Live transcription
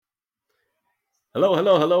Hello,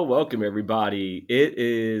 hello, hello. Welcome, everybody. It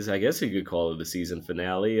is, I guess you could call it the season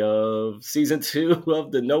finale of season two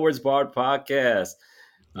of the Nowhere's Barred podcast.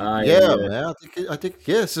 I am Yeah, your, man. I think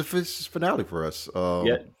yes, if it's finale for us.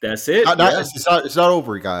 yeah, that's it. Not Yeah, it's not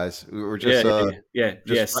over, guys. We're yeah, yeah,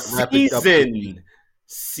 yeah. wrapping up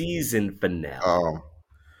Season finale. um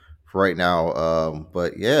right now.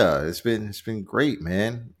 But yeah, it's been great,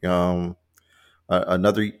 man.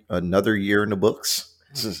 Another year in the books.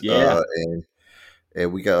 Yeah.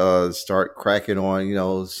 And we got start cracking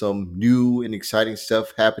on some new and exciting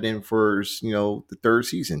stuff happening for the third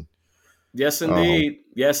season. Yes, Um, indeed.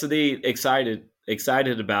 Yes, indeed.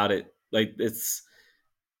 Excited about it. Like it's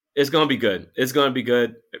gonna be good. It's gonna be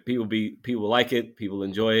good. People like it. People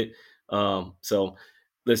enjoy it. So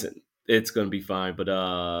listen, it's gonna be fine. But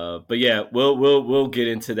yeah, we'll get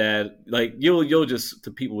into that. Like you'll just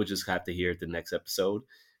the people will just have to hear it the next episode,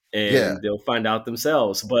 yeah, and they'll find out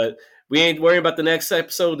themselves. But we ain't worrying about the next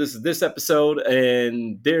episode. This is this episode,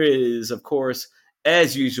 and there is, of course,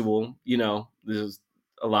 as usual. There's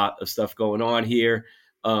a lot of stuff going on here.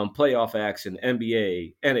 Playoff action,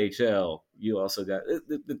 NBA, NHL. You also got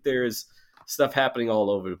there's stuff happening all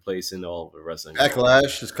over the place in all of the wrestling world.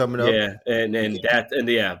 Backlash is coming up. Yeah, and yeah, And,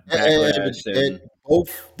 backlash and and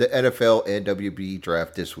both the NFL and WB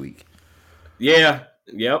draft this week. yeah,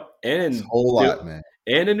 yep, It's a whole lot, man.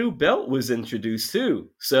 and a new belt was introduced too.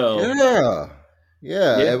 So Yeah,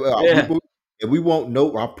 yeah. yeah, yeah, And we won't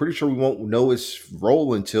know. I'm pretty sure we won't know its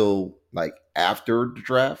role until like after the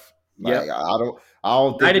draft. Like yep. I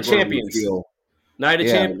don't think Night of they're going to Champions, reveal. Yeah, Night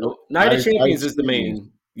of Night of Champions is the Champions.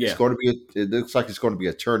 main. It's Yeah, going to be. It looks like it's going to be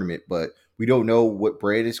a tournament, but we don't know what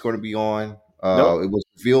brand it's going to be on. nope. It was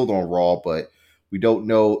revealed on Raw, but we don't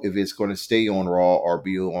know if it's going to stay on Raw or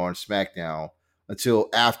be on SmackDown until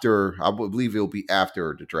after. I believe it'll be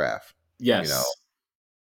after the draft. You know. Yes.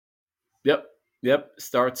 Yep. Yep.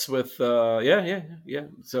 Starts with yeah.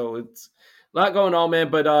 So it's a lot going on, man.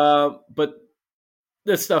 But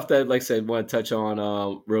the stuff that, like I said, want to touch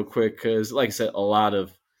on real quick because, like I said, a lot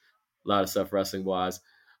of stuff wrestling wise.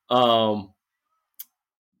 Um,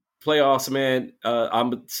 Playoffs, man. I'm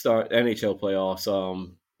gonna start NHL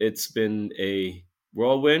playoffs. It's been a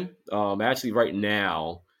whirlwind. Actually, right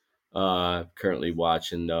now, currently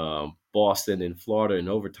watching Boston and Florida in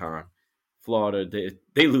overtime. Florida,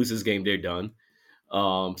 they lose this game, they're done.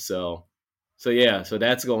 So yeah, so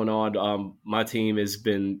that's going on. My team has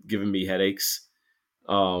been giving me headaches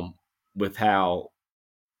with how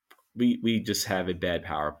we just have a bad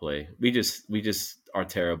power play. We just are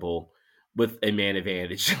terrible with a man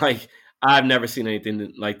advantage. Like I've never seen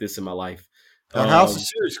anything like this in my life. How's the Um,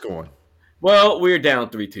 series going? well, we're down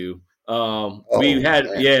 3-2. We Oh had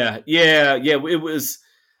man. yeah. It was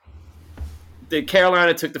the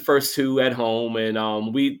Carolina took the first two at home,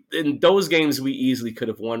 and we in those games we easily could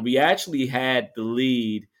have won. We actually had the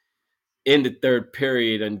lead in the third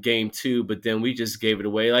period on game two, but then we just gave it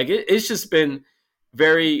away. Like it's just been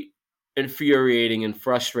very infuriating and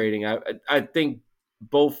frustrating. I think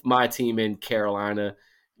both my team and Carolina,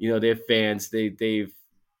 their fans, they've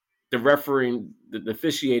the refereeing, the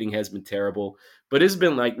officiating has been terrible, but it's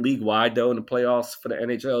been like league wide though in the playoffs for the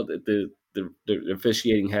NHL. The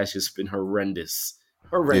officiating has just been horrendous, Yeah.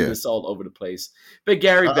 horrendous all over the place. But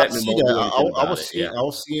Gary I Bettman see won't that. do anything about it. Yeah. I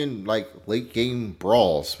was seeing like late game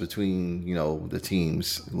brawls between the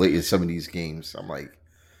teams late in some of these games. I'm like,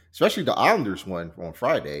 especially the Islanders one on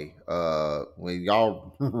Friday, when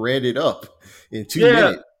y'all ran it up in two Yeah,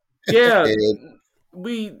 minutes. yeah. And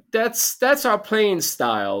That's our playing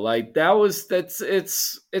style. Like that's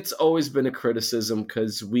it's always been a criticism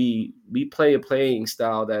because we play a playing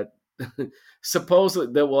style that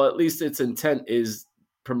supposedly that, well, at least its intent is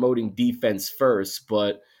promoting defense first.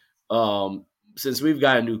 But um, since we've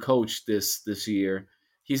got a new coach this year,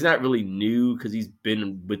 he's not really new because he's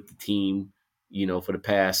been with the team, for the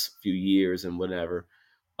past few years and whatever.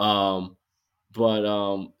 Um, but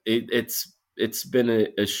it's been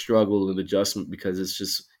a struggle and adjustment because it's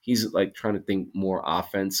just he's like trying to think more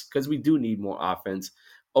offense because we do need more offense.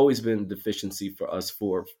 Always been a deficiency for us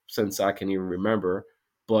for since I can even remember.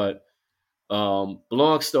 But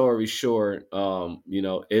long story short,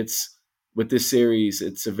 it's with this series,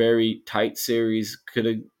 it's a very tight series.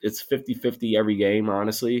 It's 50-50 every game,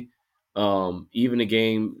 honestly. Even a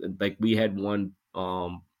game like we had one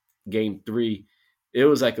game three, it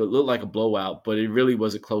was like it looked like a blowout, but it really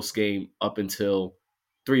was a close game up until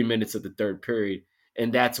 3 minutes of the third period.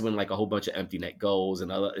 And that's when like a whole bunch of empty net goals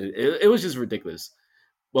and it was just ridiculous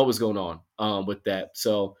what was going on with that.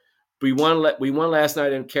 So we won last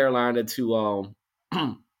night in Carolina to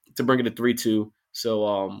to bring it to 3-2.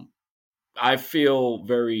 So I feel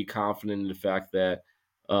very confident in the fact that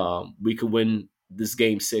we could win this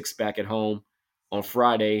game 6 back at home on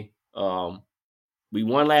Friday. We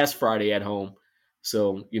won last Friday at home,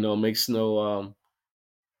 so it makes no.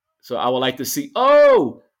 So I would like to see.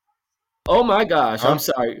 Oh my gosh! I'm Huh?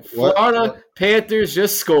 sorry. What? Florida Panthers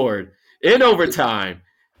just scored in overtime.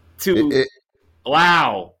 It, To it,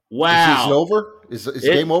 wow, the season wow! over? Is the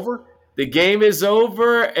It game over? The game is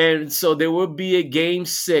over, and so there will be a game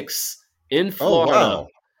 6 in Oh Florida. wow.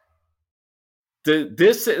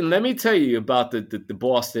 This and let me tell you about the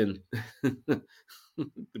Boston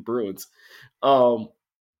the Bruins. Um,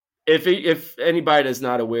 if anybody that's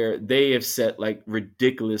not aware, they have set like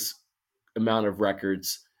ridiculous amount of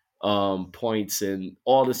records, points, and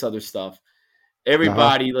all this other stuff. Uh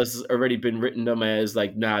huh. Everybody has already been written them as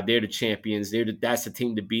like, nah, they're the champions. That's the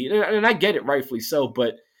team to beat, and I get it, rightfully so.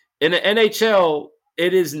 But in the NHL,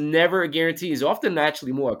 it is never a guarantee. It's often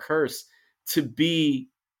actually more a curse to be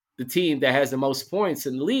the team that has the most points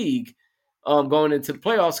in the league, going into the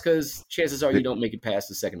playoffs, because chances are you don't make it past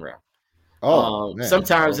the second round. Oh man.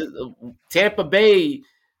 Sometimes Tampa Bay,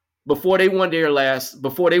 before they won their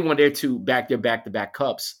back-to-back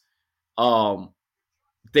cups, um,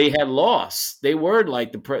 they had lost. They were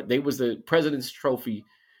like they was the President's Trophy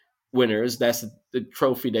winners. That's the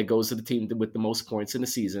trophy that goes to the team with the most points in the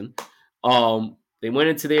season. They went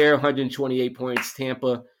into there 128 points,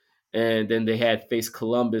 Tampa, and then they had faced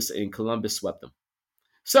Columbus, and Columbus swept them.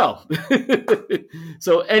 So,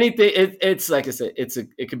 so anything, it's like I said,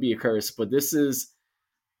 it can be a curse, but this is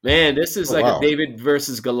Oh like a wow. David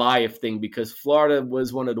versus Goliath thing, because Florida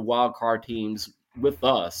was one of the wild card teams with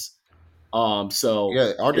us. So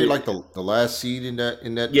Yeah, are they like the last seed in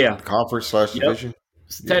yeah, that conference slash yep. division?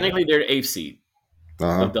 So Yeah. technically, they're the eighth seed Uh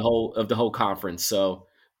of huh. the whole conference.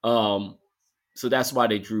 Um, so that's why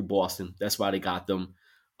they drew Boston. That's why they got them,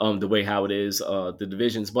 the way how it is, the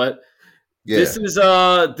divisions. But Yeah.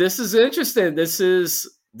 this is interesting.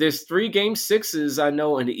 There's 3 game 6s I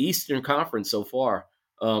know in the Eastern Conference so far.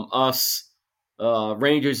 Us,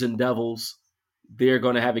 Rangers and Devils, they're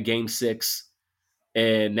going to have a game 6,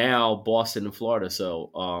 and now Boston and Florida.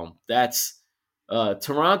 So that's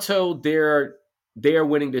Toronto. They're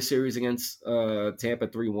winning the series against Tampa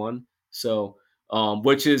 3-1. So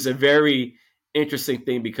which is a very interesting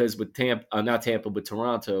thing, because with Tampa, not Tampa, but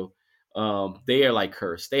Toronto, they are like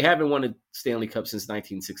cursed. They haven't won a Stanley Cup since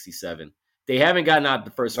 1967. They haven't gotten out of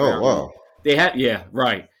the first Oh round. wow. Yeah,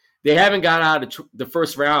 right. They haven't gotten out of the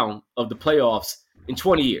first round of the playoffs in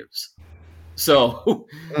 20 years. So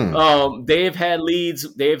Hmm. they've had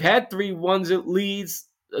leads. They've had 3-1 leads,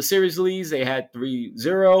 series leads. They had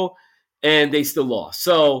 3-0, and they still lost.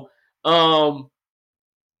 So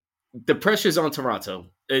the pressure's on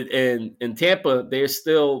Toronto, and Tampa. They're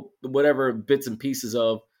still whatever bits and pieces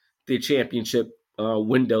of the championship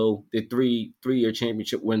window, the three-year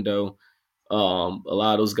championship window. A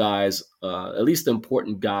lot of those guys, at least the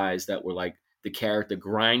important guys that were like the character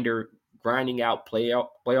grinding out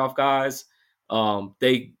playoff guys,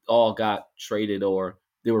 they all got traded, or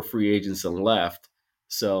they were free agents and left.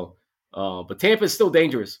 So, but Tampa is still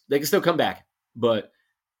dangerous. They can still come back. But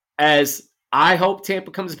as I hope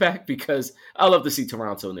Tampa comes back, because I love to see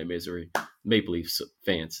Toronto in their misery. Maple Leafs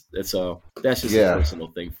fans. That's just a Yeah.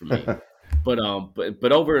 personal thing for me. But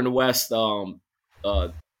over in the West, uh,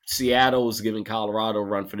 Seattle's giving Colorado a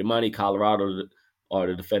run for the money. Colorado are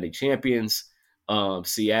the defending champions.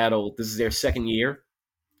 Seattle, this is their second year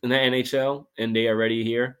in the NHL, and they are already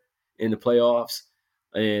here in the playoffs.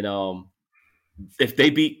 And if they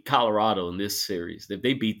beat Colorado in this series, if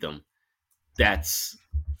they beat them, that's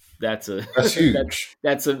that's a That's huge.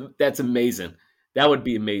 that's amazing. That would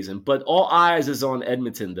be amazing. But all eyes is on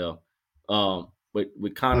Edmonton, though.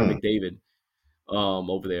 With Connor Hmm. McDavid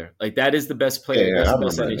over there. Like, that is the best Yeah, player. yeah, That's I the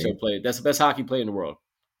best remember that NHL name. player. That's the best hockey player in the world,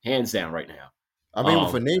 hands down, right I now. mean,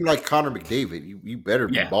 with a name like Connor McDavid, you better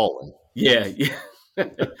be Yeah, balling. yeah.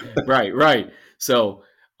 Right, right. So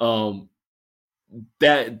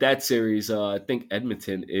that series, I think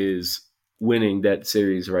Edmonton is winning that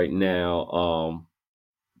series right now.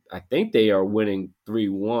 I think they are winning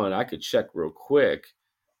 3-1. I could check real quick.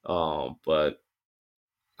 But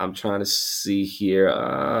I'm trying to see here.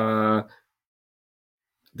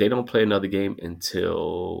 They don't play another game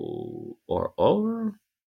until or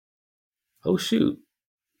oh shoot.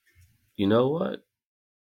 You know what?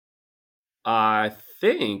 I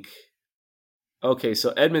think okay,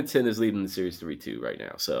 so Edmonton is leading the series 3-2 right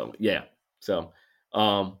now. So yeah. So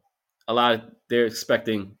um a lot of they're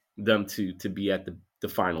expecting them to be at the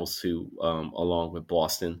finals too, along with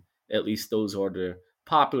Boston. At least those are the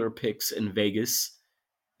popular picks in Vegas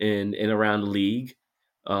and around the league.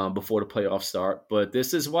 before the playoffs start. But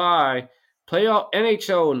this is why playoff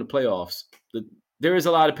NHL in the playoffs, there is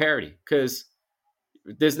a lot of parity because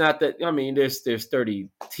there's not that. I mean, there's 30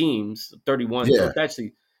 teams, 31. Yeah. Or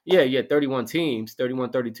actually, yeah, 31 teams,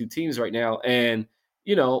 31, 32 teams right now, and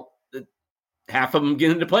you know, half of them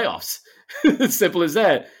get into the playoffs. Simple as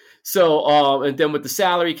that. So, and then with the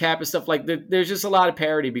salary cap and stuff like that, there's just a lot of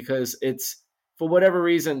parity because it's for whatever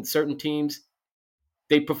reason, certain teams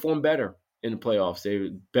they perform better in the playoffs. They're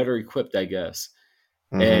better equipped, I guess.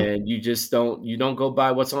 Mm-hmm. And you don't go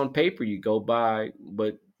by what's on paper. You go by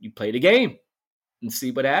what you play the game and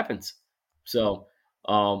see what happens. So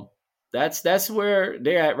um, that's where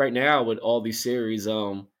they're at right now with all these series.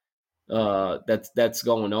 That's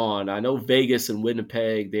going on. I know Vegas and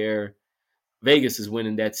Winnipeg. Vegas is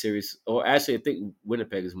winning that series, or actually, I think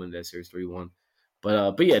Winnipeg is winning that series 3-1.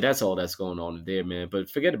 But yeah, that's all that's going on there, man. But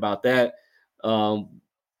forget about that. Um,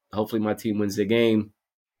 hopefully, my team wins the game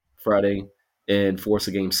Friday and force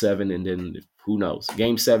a game seven, and then who knows?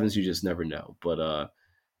 Game sevens, you just never know. But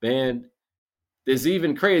man, there's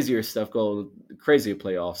even crazier stuff going, crazier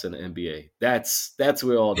playoffs in the NBA. That's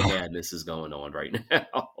where all the madness is going on right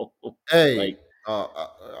now. Hey, Like,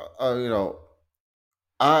 you know,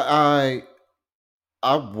 I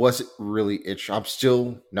I wasn't really interested. I'm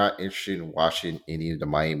still not interested in watching any of the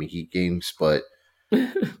Miami Heat games, but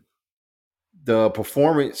the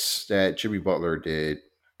performance that Jimmy Butler did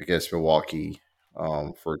against Milwaukee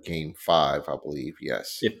for Game Five, I believe,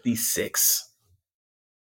 yes. 56.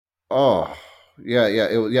 Oh, yeah,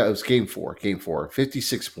 it was Game Four,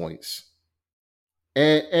 56 points,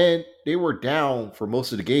 and they were down for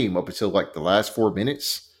most of the game up until like the last 4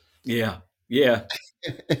 minutes, Yeah, yeah,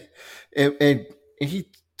 and, and and he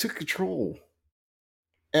took control.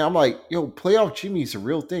 And I'm like, yo, playoff Jimmy is a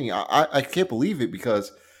real thing. I can't believe it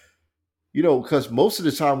because because most of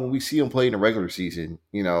the time when we see him play in the regular season,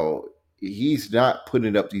 he's not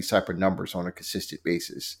putting up these type of numbers on a consistent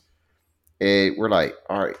basis. And we're like,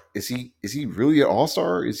 all right, is he really an all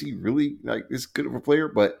star? Is he really like this good of a player?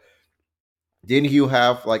 But then he'll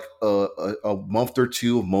have like a month or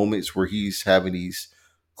two of moments where he's having these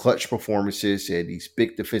clutch performances and these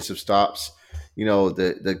big defensive stops,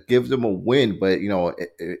 that give them a win, but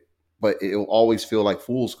but it'll always feel like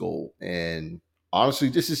fool's gold. And honestly,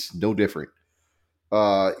 this is no different.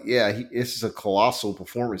 Yeah, this is a colossal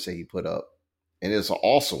performance that he put up, and it's an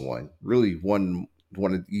awesome one. Really, one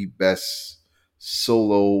of the best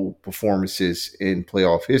solo performances in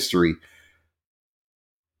playoff history.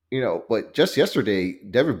 But just yesterday,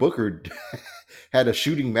 Devin Booker had a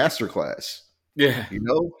shooting masterclass. yeah, You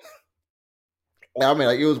know, I mean,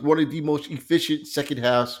 like, it was one of the most efficient second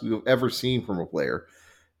halves we've ever seen from a player,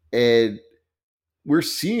 and we're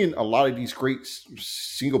seeing a lot of these great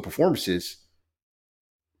single performances.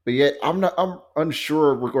 But yet, I'm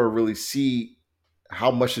unsure we're going to really see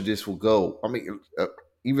how much of this will go. I mean,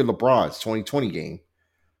 even LeBron's 2020 game.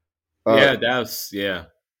 Uh, yeah. That was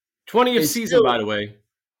 20th it's season, by still the way.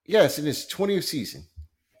 yes, in his 20th season,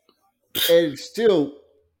 and still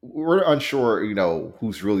we're unsure,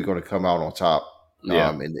 who's really going to come out on top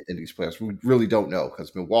Yeah, in these playoffs. We really don't know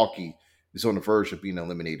because Milwaukee is on the verge of being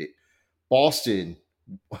eliminated. Boston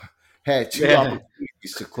had two yeah.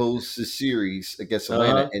 opportunities to close the series against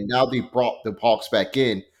Atlanta, Uh and now they brought the Hawks back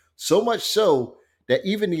in. So much so that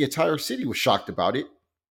even the entire city was shocked about it.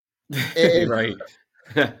 huh. And Right.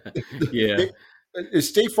 Yeah, the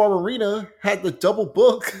State Farm Arena had the double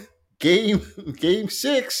book game game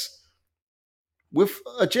six with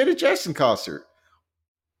a Janet Jackson concert,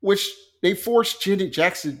 which they forced Janet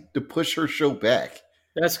Jackson to push her show back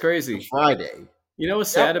that's to crazy. Friday. You know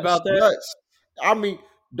what's That sad was about that? nuts. I mean,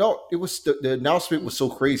 no, it was the announcement was so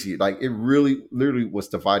crazy. Like it really, literally was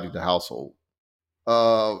dividing the household.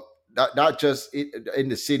 Uh, not just in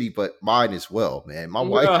the city, but mine as well. Man, my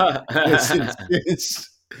wife was incensed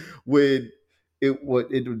when the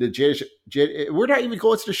we're not even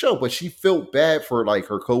going to the show, but she felt bad for like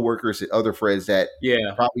her coworkers and other friends that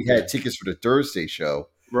Yeah, probably yeah. had tickets for the Thursday show,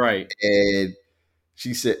 Right. and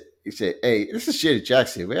he said, "Hey, this is Janet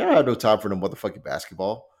Jackson. Man, I don't have no time for no motherfucking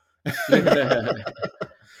basketball."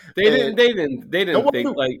 They And didn't. They didn't. They no didn't one think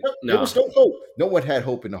knew. like There was no, no hope. No one had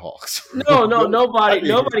hope in the Hawks. no, no. No, I Nobody, mean,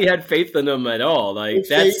 nobody had faith in them at all. no Like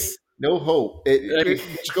faith, that's no hope. like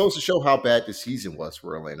Which goes to show how bad the season was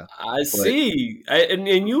for Atlanta. I But see. And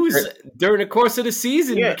you was during the course of the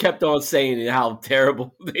season, you yeah, kept on saying how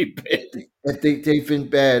terrible they've been. they've been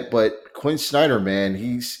bad. But Quinn Snyder, man,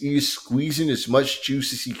 he's squeezing as much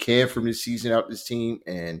juice as he can from this season out this team,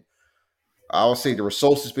 and I'll say the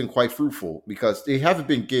results has been quite fruitful because they haven't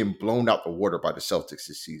been getting blown out the water by the Celtics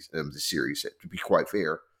this season, this series. To be quite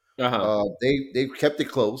fair, Uh-huh. They kept it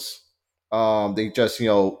close. They just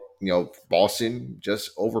Boston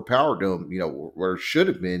just overpowered them. Where it should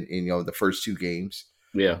have been in the first two games.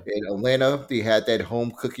 Yeah. In Atlanta, they had that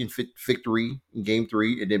home cooking victory in Game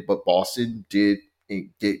 3, and then but Boston did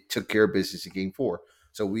took care of business in Game 4.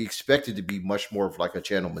 So we expected to be much more of like a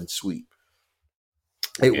gentleman's sweep.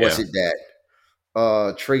 It Yeah. wasn't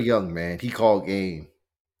that. Trey Young, man, he called game,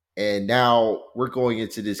 and now we're going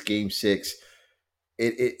into this Game 6.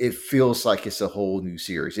 It feels like it's a whole new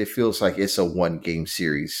series. It feels like it's a one game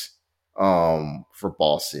series for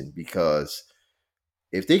Boston, because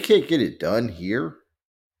if they can't get it done here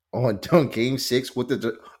on Game 6 with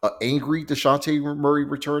the angry Dejounte Murray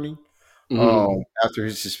returning Hmm. after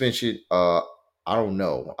his suspension, I don't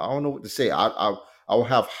know. I don't know what to say. I will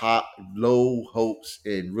have low hopes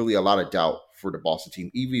and really a lot of doubt for the Boston team,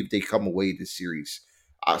 even if they come away this series.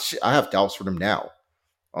 I have doubts for them now.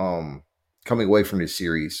 Um, Coming away from this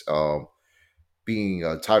series, being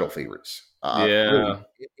title favorites. Really, Yeah.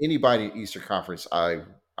 anybody in Eastern Conference, I'm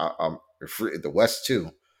the West too.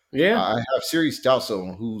 Yeah. I have serious doubts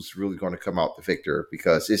on who's really going to come out the victor,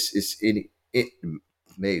 because it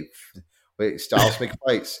may wait, styles make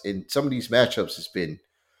fights, and some of these matchups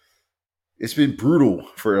it's been brutal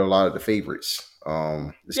for a lot of the favorites,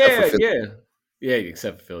 except for Yeah. Philly. Yeah. Yeah,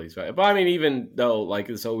 except for Phillies, right? But I mean, even though, like,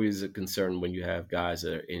 it's always a concern when you have guys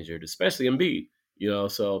that are injured, especially Embiid.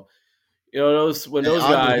 So those when And those I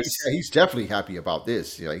know guys. he's definitely happy about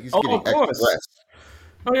this. He's Oh, getting of extra course. rest.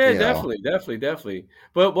 Oh yeah, You know, definitely, definitely, definitely.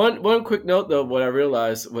 But one quick note though, what I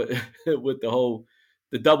realized with with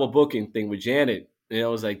the double booking thing with Janet, it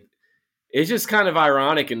was like it's just kind of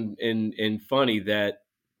ironic and funny that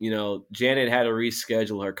Janet had to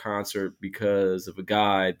reschedule her concert because of a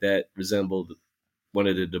guy that resembled one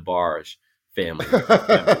of the DeBarge family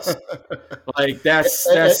members. Like that's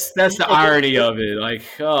the irony of it. Like,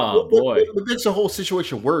 oh boy. what makes the whole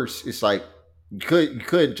situation worse is like you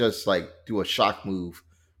could just like do a shock move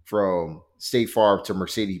from State Farm to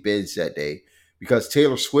Mercedes Benz that day, because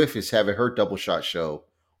Taylor Swift is having her double shot show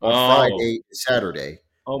on Oh, Friday and Saturday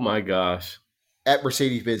oh my gosh. at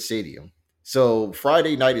Mercedes Benz Stadium. So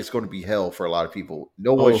Friday night is going to be hell for a lot of people.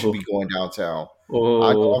 No one should Oh, be going downtown. I know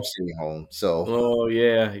I'm oh. staying home, so Oh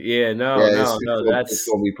yeah, yeah. No, yeah, no, no. it's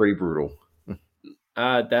going to be pretty brutal.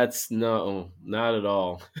 That's no, not at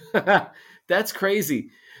all. That's crazy.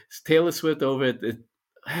 Taylor Swift over at the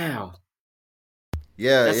wow.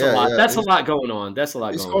 Yeah, That's a yeah, lot. yeah. That's a lot going on. That's a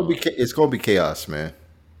lot It's going going to be on. it's going to be chaos, man,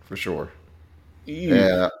 for sure. Ew,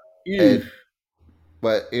 Yeah, ew. and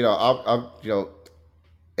but I'm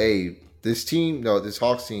hey, this team, no, this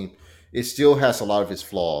Hawks team, it still has a lot of its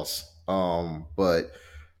flaws. But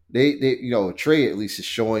they Trey at least is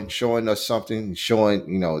showing us something,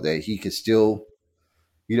 showing that he could still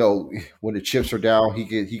when the chips are down,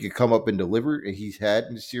 he could come up and deliver, and he's had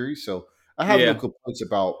in the series. So I have no Yeah, complaints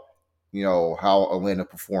about how Atlanta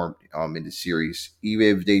performed in the series,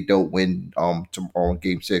 even if they don't win tomorrow in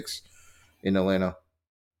Game 6 in Atlanta.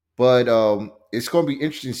 But it's going to be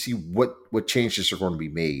interesting to see what changes are going to be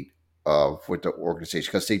made with the organization,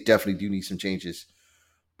 because they definitely do need some changes.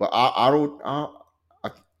 But I don't. I,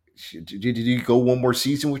 did you go one more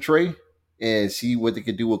season with Trey and see what they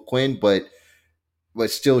could do with Quinn, but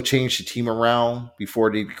still change the team around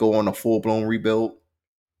before they go on a full blown rebuild?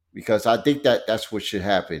 Because I think that's what should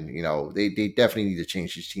happen. They definitely need to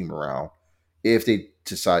change this team around if they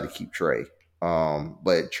decide to keep Trey.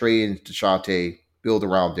 But Trey and Deshaunte build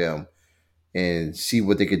around them and see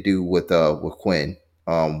what they could do with Quinn,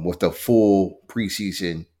 with a full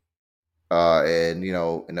preseason, and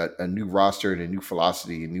and a new roster and a new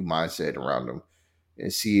philosophy and new mindset around them,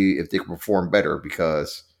 and see if they can perform better,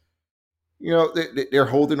 because they're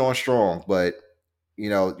holding on strong, but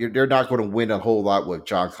they're not going to win a whole lot with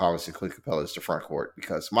John Collins and Clint Capella as the front court,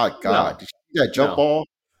 because my God, no, did you see that jump no. ball?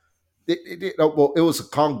 Well, it was a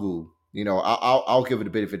Kongu. I'll give it a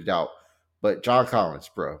benefit of the doubt, but John Collins,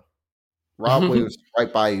 bro, Rob Williams was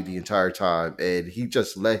right by you the entire time, and he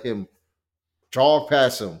just let him jog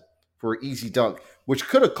past him for an easy dunk, which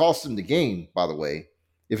could have cost him the game, by the way,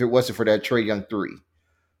 if it wasn't for that Trey Young three.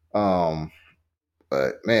 Um,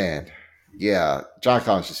 but man, yeah, John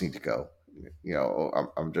Collins just needs to go.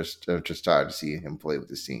 I'm just tired of seeing him play with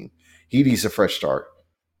this team. He needs a fresh start.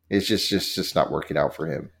 It's just not working out for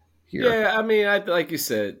him here. Yeah, I mean, like you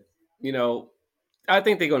said, you know, I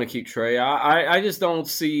think they're going to keep Trey. I just don't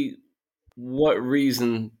see what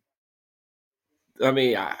reason. I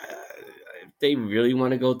mean, if they really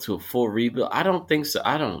want to go to a full rebuild, I don't think so.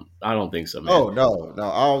 I don't think so, man. Oh no,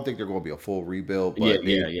 I don't think they're going to be a full rebuild, Yeah, but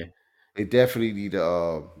yeah, yeah. They definitely need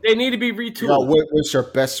to They need to be figure out retooled. what's their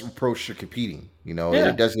best approach to competing. It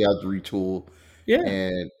Yeah, doesn't have to retool, yeah,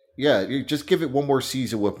 and yeah, you just give it one more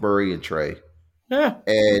season with Murray and Trey, yeah.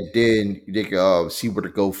 and then they can see where to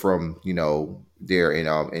go from. There in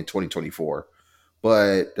 2024.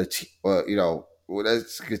 But well,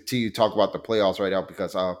 let's continue to talk about the playoffs right now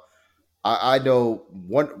because I know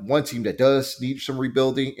one team that does need some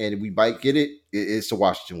rebuilding, and we might get it. Is the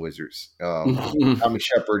Washington Wizards. Tommy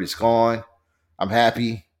Shepard is gone. I'm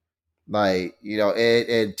happy. Like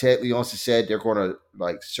and Ted Leonsis said they're going to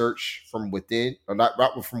like search from within, or not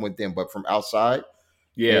from within, but from outside. And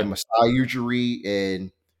Yeah. Masai Ujiri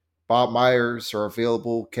and Bob Myers are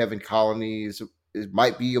available. Kevin Colony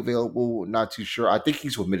might be available. Not too sure. I think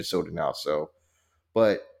he's with Minnesota now. So,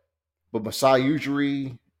 but Masai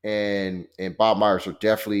Ujiri and Bob Myers are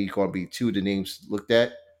definitely going to be two of the names looked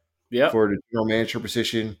at Yep. for the general manager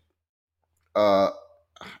position. Uh,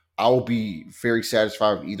 I will be very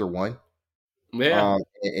satisfied with either one. Yeah.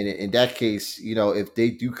 And in that case, if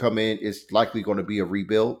they do come in, it's likely going to be a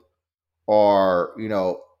rebuild, or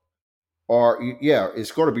yeah,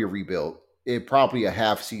 it's going to be a rebuild. It probably a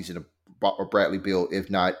half season of Bradley Beal, if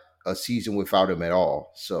not a season without him at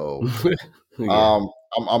all. So Yeah.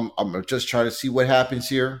 I'm just trying to see what happens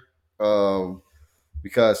here,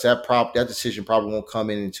 because that decision probably won't come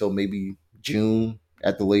in until maybe June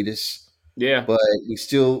at the latest. Yeah. But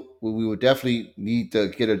we would definitely need to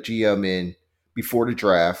get a GM in before the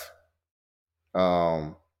draft,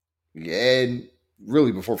 um, and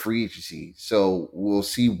really before free agency. So we'll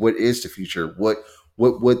see what is the future. What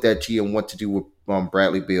would that GM want to do with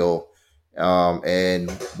Bradley Beal, and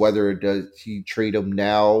whether does he trade him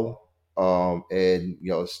now, and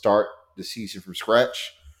start the season from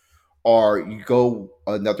scratch, or you go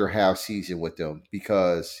another half season with them,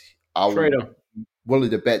 because I Trade will him. willing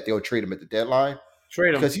to bet they'll trade him at the deadline,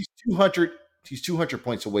 Trade him. because he's 200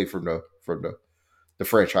 points away from the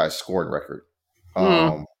franchise scoring record. Hmm.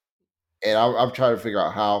 Um, and I'm trying to figure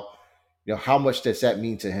out how much does that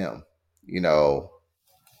mean to him, you know,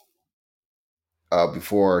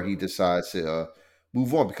 before he decides to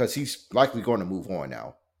move on, because he's likely going to move on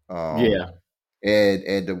now. Um, Yeah.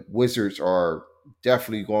 and the Wizards are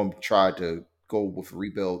definitely going to try to go with a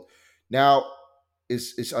rebuild. Now,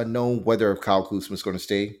 it's unknown whether Kyle Kuzma is going to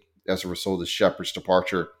stay as a result of Shepard's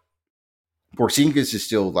departure. Porzingis is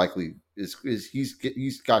still likely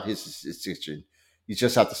he's got his extension. He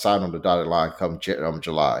just have to sign on the dotted line come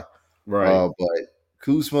July. Right. But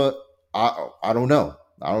Kuzma, I don't know.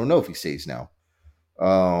 I don't know if he stays now.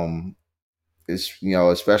 Um, it's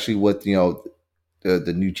especially with the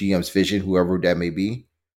new GM's vision, whoever that may be.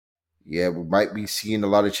 Yeah, we might be seeing a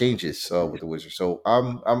lot of changes with the Wizards. So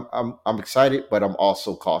I'm excited, but I'm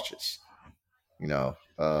also cautious.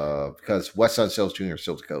 Because Wes Unseld Jr. is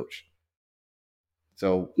still the coach.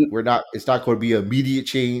 So we're not. It's not going to be immediate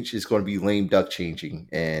change. It's going to be lame duck changing,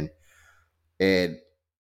 and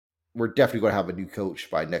we're definitely going to have a new coach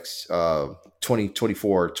by next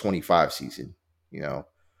 2024-25 season. You know,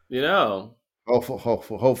 You know.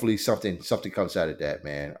 hopefully something comes out of that,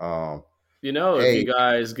 man. If you Hey,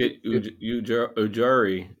 guys it, get it,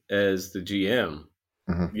 Ujuri as the GM,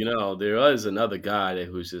 mhm. there is another guy that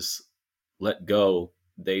who's just let go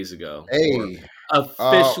days ago, or Hey, uh,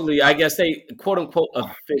 officially, I guess they quote unquote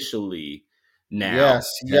officially now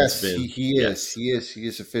has yes, been yes, he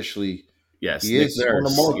is officially yes, he Nick is on the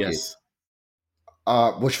Nurse, market.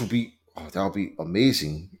 yes, Which would be that would be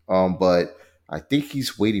amazing. But I think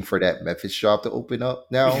he's waiting for that Memphis job to open up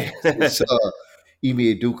now, since Ime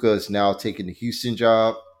Udoka is now taking the Houston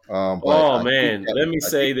job. But Oh man, let me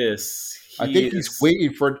say this: I he think he's is,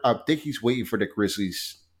 waiting for the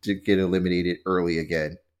Grizzlies to get eliminated early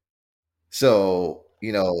again, so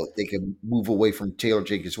they can move away from Taylor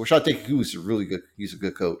Jenkins, which I think he was a really good. He's a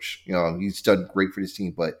good coach. He's done great for this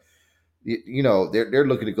team, but they're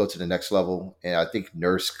looking to go to the next level, and I think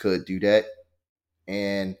Nurse could do that.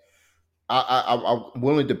 And I'm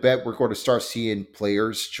willing to bet we're going to start seeing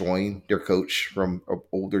players join their coach from an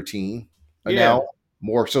older team yeah, now,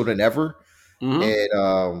 more so than ever. hmm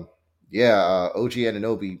And yeah, OG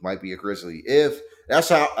Ananobi might be a Grizzly. If that's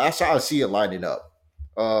how I see it lining up.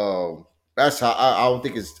 That's how I don't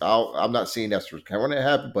think I'm not saying that's what's going to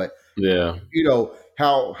happen, but yeah,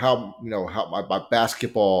 how my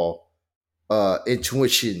basketball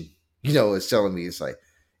intuition, is telling me, it's like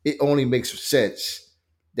it only makes sense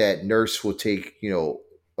that Nurse will take,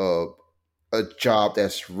 a job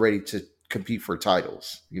that's ready to compete for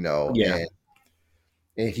titles, yeah,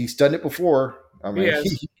 and he's done it before. I he mean, has,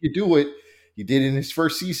 he could do it. He did it in his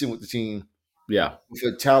first season with the team yeah, with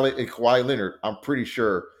a talent in Kawhi Leonard. I'm pretty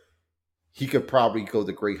sure he could probably go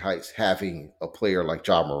to great heights having a player like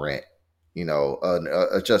John Morant.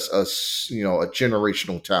 Just a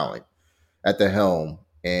generational talent at the helm,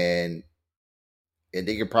 and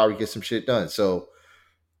they could probably get some shit done. So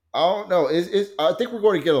I don't know. I think we're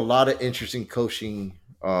going to get a lot of interesting coaching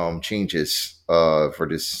changes for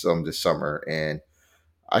this summer, and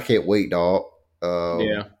I can't wait, dog.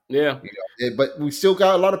 Yeah, yeah, But we still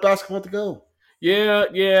got a lot of basketball to go. yeah,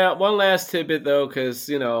 yeah. One last tidbit though, because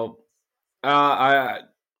I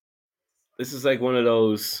this is like one of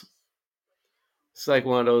those. It's like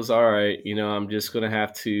one of those. All right, I'm just gonna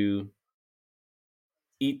have to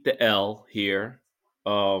eat the L here.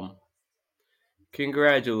 Um,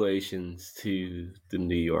 Congratulations to the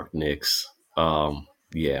New York Knicks.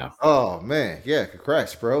 Yeah, Oh man, yeah,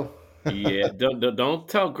 congrats, bro. yeah. Don't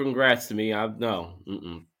tell congrats to me. I no.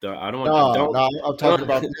 Mm-mm. I don't want. No, Don't. no, I'm I talking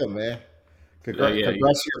about don't them, man. yeah,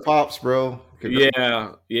 Congrats to your pops, bro. yeah,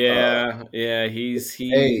 Uh, yeah, yeah. He.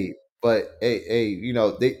 hey, but hey,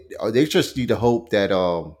 they just need to hope that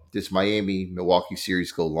this Miami Milwaukee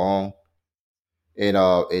series go long,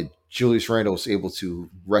 and Julius Randle's able to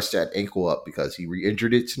rest that ankle up because he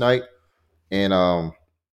re-injured it tonight, and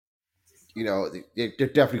they're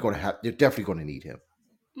definitely going to need him.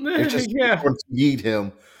 They're just Yeah. going to need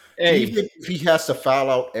him, Hey. even if he has to foul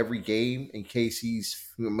out every game in case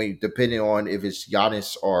I mean, depending on if it's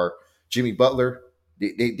Giannis or Jimmy Butler,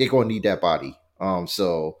 they're going to need that body.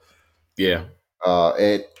 Yeah.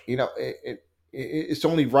 And it's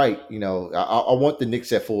only right. I want the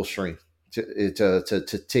Knicks at full strength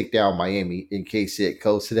to take down Miami in case it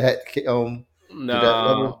goes to that level.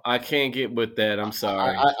 No, I can't get with that. I'm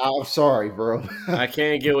sorry. I'm sorry, bro. I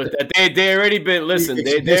can't get with that. They already been listen.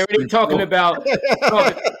 It's They already history, talking bro. about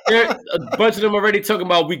talking. They're a bunch of them already talking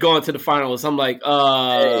about we going to the finals. I'm like,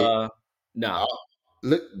 Hey, nah, uh,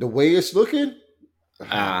 look the way it's looking.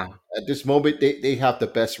 ah, At this moment, they have the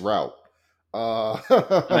best route. Uh,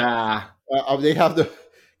 nah. they have the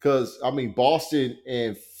because I mean Boston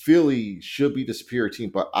and Philly should be the superior team,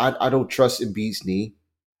 but I don't trust Embiid's knee.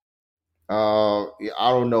 I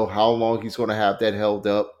don't know how long he's going to have that held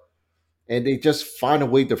up, and they just find a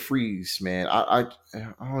way to freeze, man. I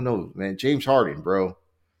don't know, man. James Harden, bro.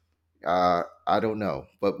 I don't know,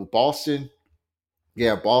 but with Boston,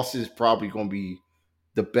 yeah, Boston is probably going to be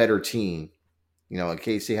the better team. In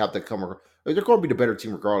case they have to they're going to be the better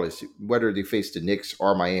team regardless, whether they face the Knicks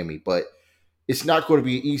or Miami. But it's not going to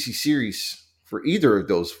be an easy series for either of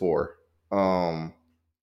those four. Um,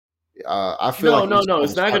 I feel No, like no, Eastern no.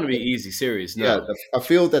 It's Conference not going to be Finals, easy series. yeah, No. I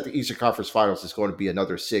feel that the Eastern Conference Finals is going to be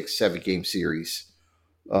another 6, 7 game series,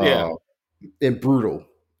 Yeah. uh, and brutal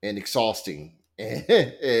and exhausting,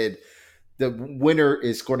 and the winner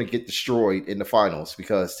is going to get destroyed in the finals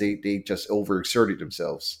because they just overexerted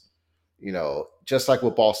themselves. Just like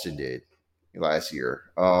what Boston did last year.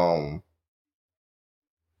 But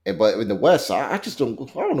in the West, I just don't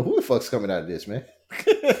know who the fuck's coming out of this, man.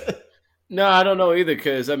 No, I don't know either.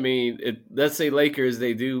 Because I mean, let's say Lakers,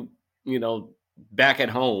 they do, you know, back at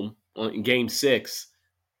home in Game 6,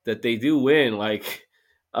 that they do win. Like,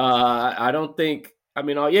 I don't think. I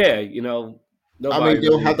mean, oh yeah, I nobody mean,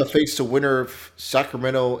 they'll really. have to face the winner of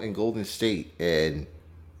Sacramento and Golden State, and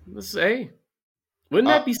Let's say, wouldn't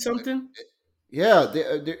uh, that be something? yeah,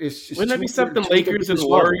 it's Wouldn't that be something? two of the Lakers and biggest rivals in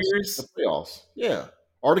Warriors. the playoffs. Yeah,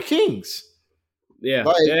 or the Kings. Yeah,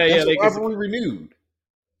 Like yeah, yeah. that's a Lakers, rivalry renewed.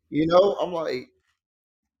 I'm like,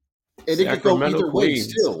 and it could go Sacramento, either way. Queens.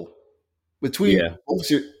 Still, between Yeah. both,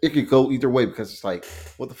 it could go either way because it's like,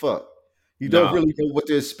 what the fuck? You don't No, really know what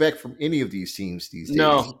to expect from any of these teams these days.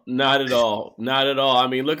 no, not at all. Not at all. I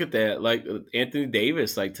mean, look at that. Like Anthony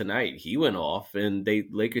Davis, like tonight, he went off, and they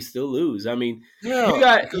Lakers still lose. I mean,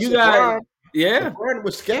 Yeah, because you got, yeah, LeBron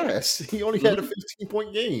was gas. He only had a mhm,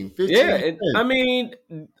 15-point game, yeah. 15 and And 10. I mean,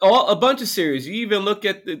 all a bunch of series. You even look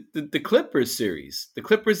at the Clippers series, the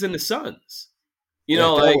Clippers and the Suns. Yeah, that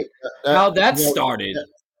Like was how that, that started.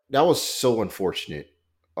 that was so unfortunate.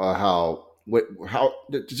 How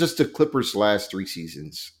just the Clippers last 3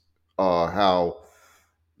 seasons, how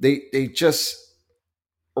they just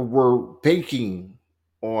were banking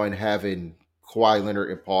on having Kawhi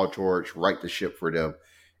Leonard and Paul George right the ship for them,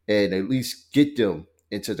 and at least get them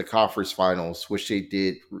into the conference finals, which they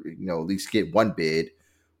did. At least get one bid,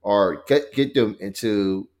 or get them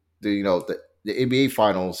into the NBA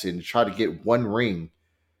finals and try to get one ring.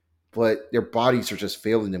 But their bodies are just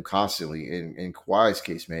failing them constantly. In Kawhi's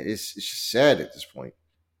case, man, it's just sad at this point.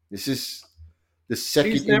 This is the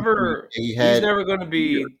second injury he He's had never going to a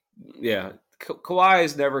be. Yeah, Kawhi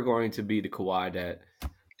is never going to be the Kawhi that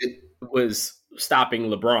year. was. stopping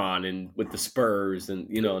LeBron and with the Spurs and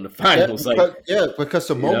in the Yeah, finals. Like, because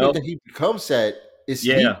the you moment know, that he becomes that, his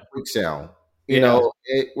knee yeah, breaks down. yeah,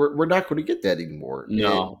 We're not going to get that anymore. And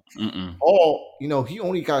no, mm-mm. he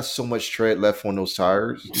only got so much tread left on those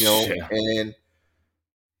tires. Yeah, And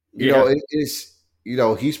yeah. it is.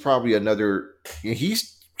 He's probably another.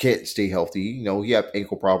 He's can't stay healthy. He have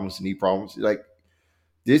ankle problems, knee problems. Like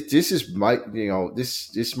this is might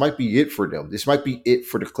this might be it for them. This might be it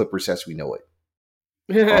for the Clippers as we know it.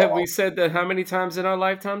 Uh, We said that how many times in our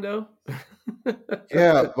lifetime, though?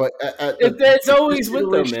 yeah, but It's this always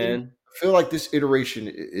with them, iteration, man. I feel like this iteration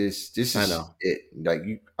is this I is know. it. Like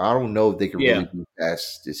I don't know if they can Yeah, really move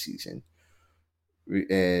past this season,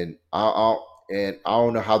 and I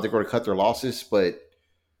don't know how they're going to cut their losses, but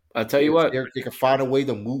I'll tell you if what, they can find a way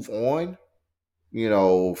to move on,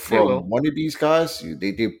 they from will. one of these guys,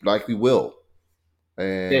 they likely will.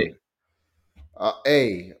 And They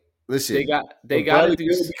hey, they listen, got they when got to Bradley do.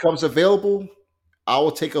 Beal becomes available, I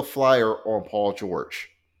will take a flyer on Paul George.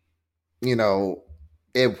 You know,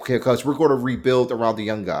 because we're going to rebuild around the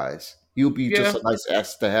young guys. He'll be just Yeah, a nice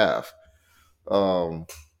ass to have. Um,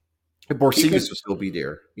 and keep Porzingis it will still be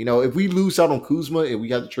there. If we lose out on Kuzma and we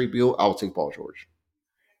have to trade Beal, I'll take Paul George.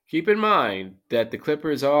 keep in mind that the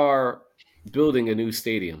Clippers are building a new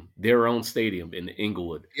stadium, their own stadium in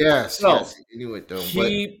Inglewood. Yes, yes, So he knew it though.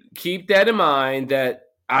 But keep that in mind. That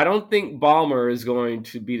I don't think Ballmer is going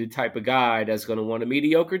to be the type of guy that's going to want a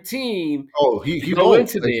mediocre team oh, to he go won't.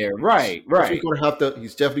 into But there. Right, right,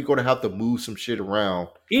 he's definitely going to have to move some shit around.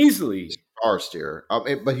 easily. Stars there.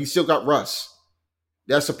 But he still got Russ.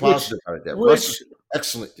 That's a Which positive out of that. Russ which was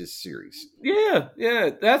excellent this series. yeah, yeah.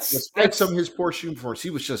 That's Despite some that's of his poor shooting performance, he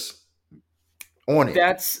was just on it.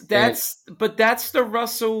 that's And that's but that's the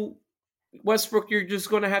Russell Westbrook you're just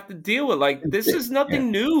going to have to deal with. Like, this is yeah.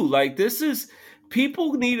 nothing new. Like, this is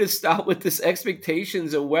people need to stop with this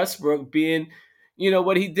expectations of Westbrook being,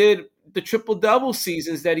 what he did the triple double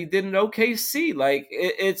seasons that he did in OKC. Like,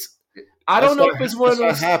 it's I don't know if it's one of That's not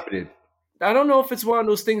those. happening. I don't know if it's one of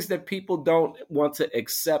those things that people don't want to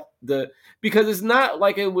accept because it's not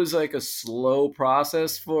like it was like a slow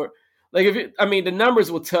process for like I mean the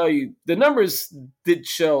numbers will tell you the numbers did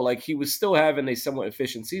show like he was still having a somewhat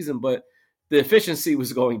efficient season, but the efficiency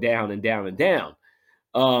was going down and down and down.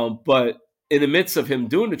 But in the midst of him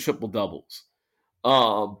doing the triple doubles,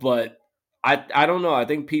 but I don't know. I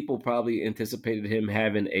think people probably anticipated him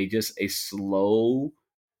having just a slow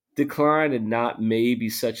decline and not maybe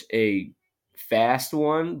such a fast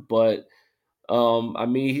one. But I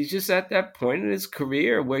mean, he's just at that point in his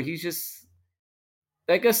career where he's just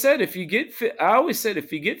like I said. I always said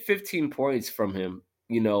if you get 15 points from him,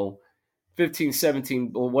 15,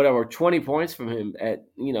 17 or whatever, 20 points from him at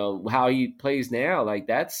how he plays now, like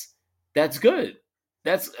that's good.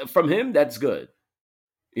 That's from him. That's good.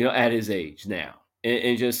 At his age now,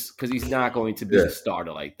 and just because he's not going to be Yeah. the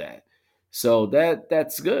starter like that. So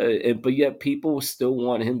that's good. But yet people still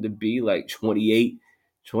want him to be like 28,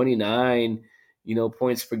 29,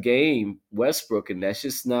 points per game, Westbrook, and that's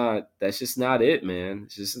just not it, man.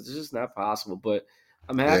 It's just not possible. But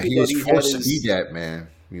I'm Yeah, happy he that was he had forced to be his that man,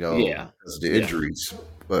 yeah, because of the yeah, injuries.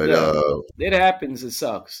 But yeah. It happens. It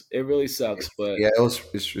sucks. It really sucks. But yeah,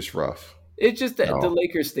 it's just rough. it just the No.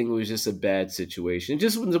 Lakers thing was just a bad situation. It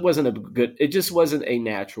just wasn't a good. It just wasn't a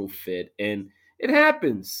natural fit, and it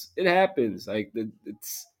happens. It happens. Like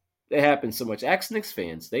it happens so much. Ask Knicks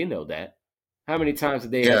fans; they know that. How many times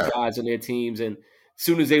have they had Yeah. guys on their teams, and as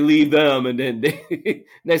soon as they leave them, and then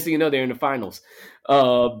next thing you know, they're in the finals.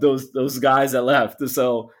 Those guys that left.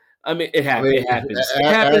 So I mean, I mean, it happens. It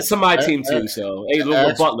happens to my team too. So hey,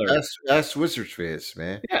 look, Butler. ask Wizards fans,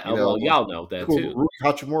 man. Yeah, well, y'all know that too. Rui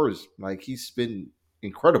Hachimura is like he's been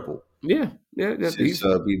incredible Yeah, yeah, yeah. since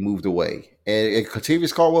we moved away, and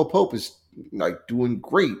Contavious Caldwell Pope is like doing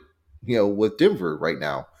great, with Denver right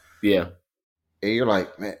now. Yeah, And you're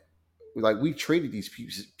like, man, like we traded these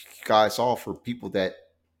guys off for people that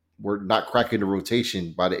were not cracking the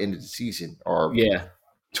rotation by the end of the season or yeah.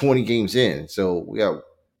 20 games in. So yeah,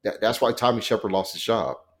 that's why Tommy Shepard lost his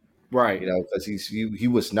job. Right. Because he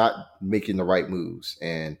was not making the right moves,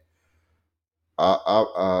 and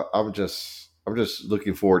I'm just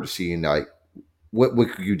looking forward to seeing like what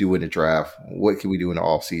could you do in the draft, what can we do in the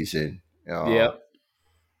off season, Yeah.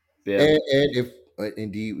 Yeah. and if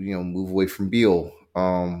indeed move away from Beal.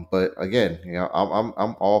 But again,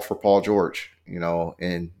 I'm all for Paul George,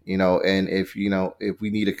 and if we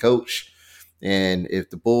need a coach, and if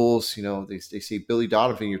the Bulls, they say Billy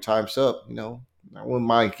Donovan, your time's up, I wouldn't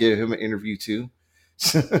mind giving him an interview too.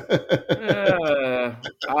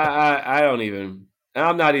 I don't even.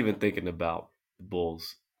 I'm not even thinking about the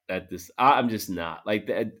Bulls at this. I'm just not like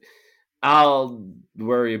that. I'll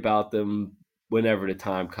worry about them whenever the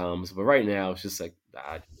time comes. But right now, it's just like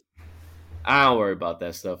I don't worry about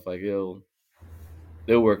that stuff. Like it'll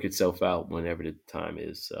work itself out whenever the time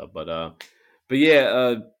is. But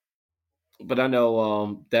yeah, but I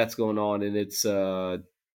know that's going on, and it's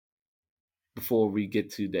before we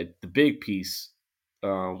get to the big piece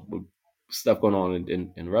with stuff going on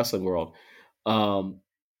in wrestling world. Um,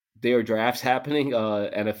 there are drafts happening.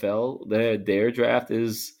 NFL, their draft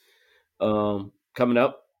is coming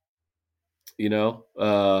up. You know,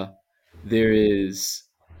 there is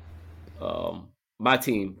my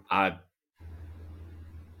team. I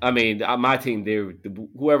mean, my team. There,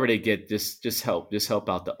 whoever they get, just help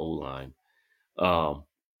out the O line. Um,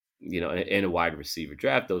 and a wide receiver.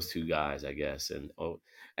 Draft those two guys, I guess. And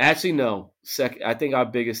actually, no. I think our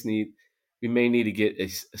biggest need, we may need to get a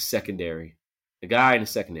secondary, a guy in the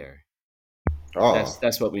secondary. Oh,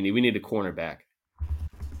 That's what we need. We need a cornerback.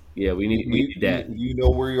 Yeah, do we you, need do you, that. do you know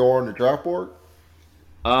where you are on the draft board?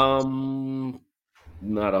 Um,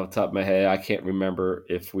 Not off the top of my head. I can't remember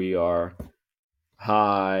if we are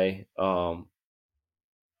high.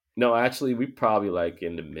 No, actually, we probably like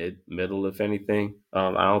in the middle, if anything.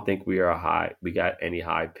 I don't think we are high. We got any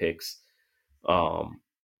high picks. Um,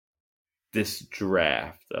 this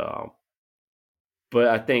draft. But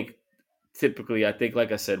I think typically, I think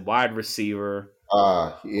like I said, wide receiver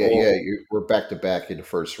Yeah, or we're back to back in the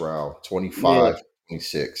first round, yeah, 25,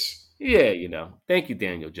 26. yeah, Thank you,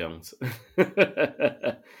 Daniel Jones.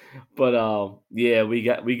 But yeah, we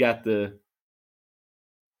got the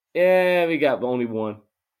yeah, we got only one.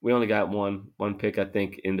 We only got one pick, I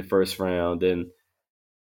think, in the first round, and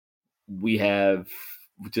we have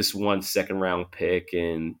just one second round pick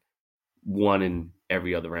and one in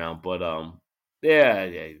every other round. But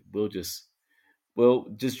yeah, we'll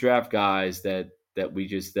just draft guys that we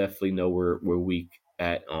just definitely know we're weak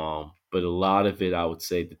at. But a lot of it, I would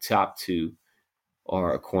say, the top two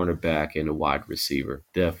are a cornerback and a wide receiver.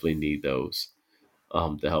 Definitely need those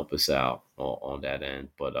to help us out on that end.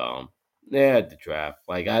 But yeah, the draft.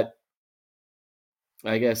 Like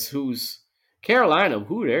I guess who's Carolina?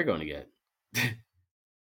 Who they're going to get?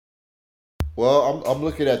 Well, I'm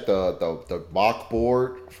looking at the mock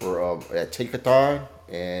board for at Tinkathon,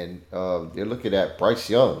 and they're looking at Bryce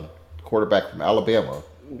Young, quarterback from Alabama,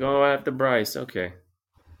 Going after Bryce. Okay.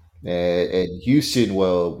 and Houston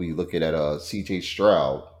will be looking at C.J.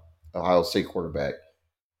 Stroud, Ohio State quarterback.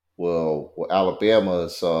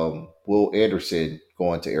 Alabama's Will Anderson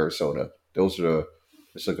going to Arizona. Those are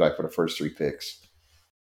it's looking like for the first three picks.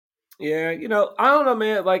 Yeah, I don't know,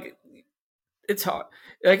 man. Like it's hard.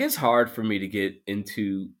 Like it's hard for me to get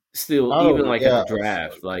into still, I even don't. like at the Yeah,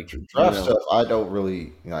 draft. Like draft stuff. I don't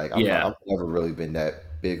really like. yeah, I've never really been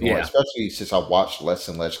that big on, yeah, especially since I watched less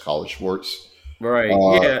and less college sports. right, I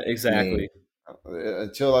yeah, mean, exactly.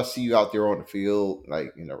 until I see you out there on the field,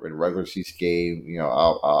 like in a regular season game,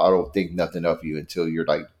 I don't think nothing of you until you're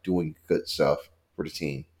like doing good stuff for the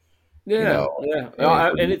team. You Yeah, know, yeah, and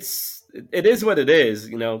and it is what it is.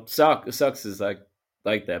 Sucks is like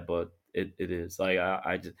that, but it is like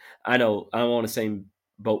I just I know I'm on the same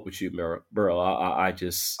boat with you, Burrow. I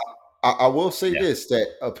just I will say yeah. this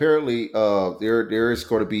that apparently there is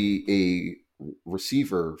going to be a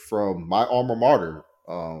receiver from my alma mater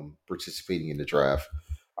participating in the draft.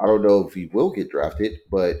 I don't know if he will get drafted,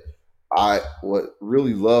 but I would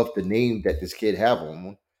really love the name that this kid have on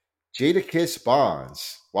him. Jadakiss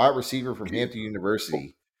Bonds, wide receiver from Hampton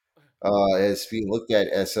University, is being looked at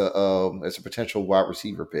as a potential wide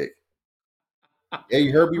receiver pick. Yeah,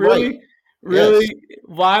 you heard me right. Really, Yes, really,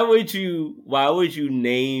 why would you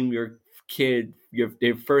name your kid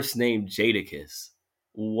their first name Jadakiss?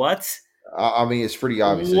 What? I mean it's pretty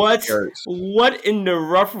obvious. His What? parents, What in the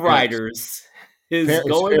Rough parents Riders is his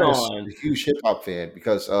going parents on? are a huge hip hop fan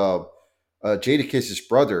because Jadakiss's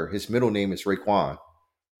brother, his middle name is Raekwon.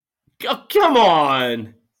 Oh, come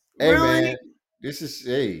on, Hey really? man, this is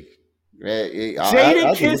man, hey, I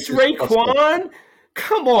had to look Jadakiss this up myself. Raekwon?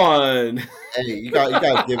 Come on, Hey, you got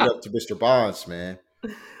to give it up to Mr. Bonds, man.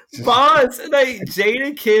 Bonds like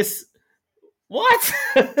Jadakiss. What?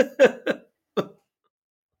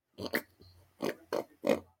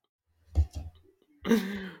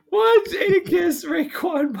 What? Jadakiss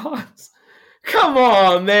Raekwon Bonds? Come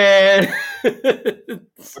on, man.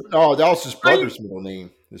 Oh, that was his I, brother's middle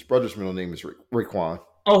name. His brother's middle name is Raekwon.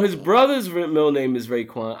 oh, his brother's middle name is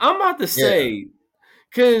Raekwon. I'm about to Yeah, say,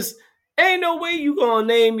 because ain't no way you gonna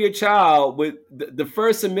name your child with the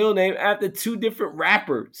first and middle name after two different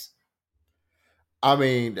rappers. I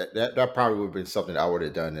mean that probably would have been something I would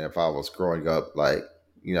have done if I was growing up like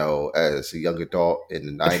as a young adult in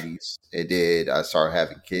the '90s, and then I started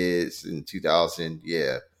having kids in 2000.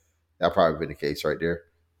 Yeah, that probably been the case right there.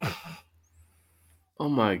 Oh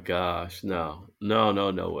my gosh, no, no,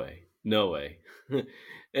 no, no way, no way,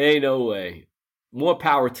 ain't no way. More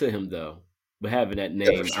power to him though, but having that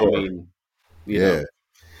Yeah, for name, I sure. mean, you Yeah. know,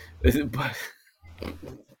 but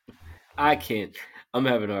I can't. I'm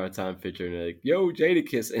having a hard time picturing it. Like, yo,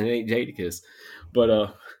 Jadakiss, and it ain't Jadakiss,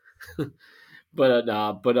 but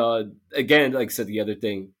nah, again, like I said, the other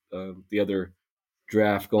thing, the other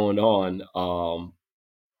draft going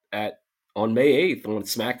at on May 8th on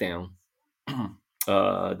SmackDown,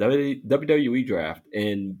 WWE draft,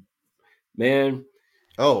 and man,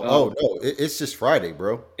 uh, No, it's just Friday,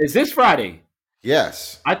 bro. is this Friday?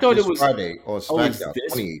 Yes, I thought it this was. Friday on Oh, is SmackDown,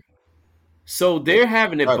 this? 28th. So Yeah, they're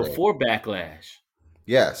having it Friday. before Backlash.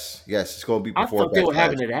 Yes, yes, it's going to be I before thought they were Backlash.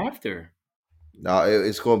 having it after. No,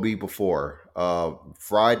 it's going to be before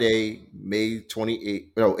Friday, May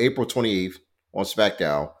 28th. No, April 28th on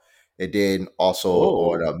SmackDown, and then also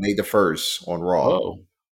on Oh, May the 1st on Raw. oh,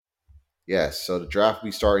 Yes, so the draft will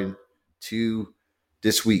be starting to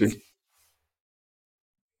this week.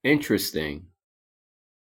 interesting.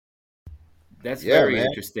 That's Yeah, very man.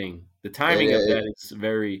 interesting. The And, timing of that is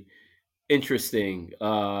very interesting. they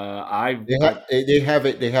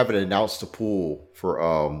haven't announced the pool for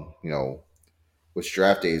which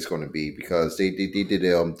draft day is going to be because they did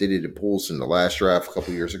the pools in the last draft a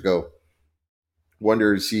couple years ago.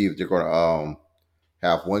 Wonder to see if they're going to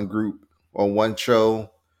have one group on one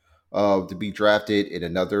show to be drafted and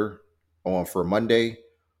another on for Monday.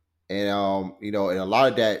 And and a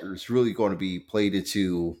lot of that is really going to be played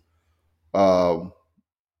into um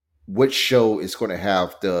which show is going to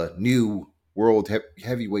have the new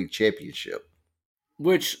heavyweight championship.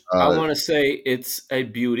 which I Uh want to say it's a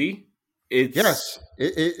beauty. It's yes,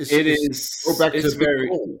 it it's go is back to it's the big very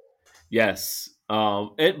goal. yes.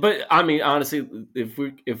 But I mean, honestly, if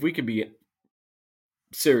we could be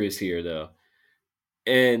serious here though,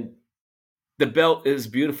 and the belt is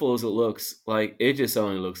beautiful as it looks, like it just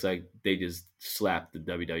only looks like they just slapped the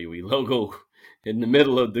WWE logo in the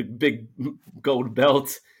middle of the big gold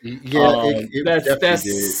belt. Yeah, it definitely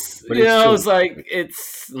did, That's but it's still it's like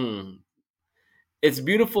it's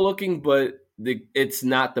beautiful looking, but it's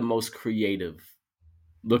not the most creative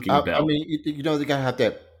looking I belt. mean, they gotta have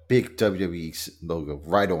that big WWE logo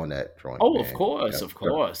right on that joint, Oh, of man. course, of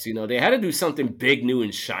course. They had to do something big, new,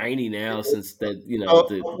 and shiny now since that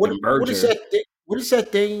the What is merger. that thing? What is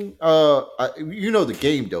that thing? The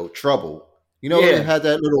game though, Trouble. It Yeah. had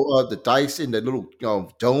that little the dice in the little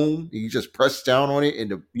dome. You just press down on it,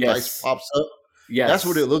 and the dice Yes. pops up. That's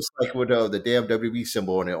what it Yes. looks like with the damn WWE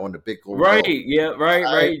symbol on it on the big gold Right. belt. Yeah.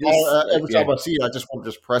 Right. Right. Just Every yeah. time I see it, I just want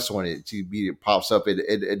to just press on it to be it pops up, and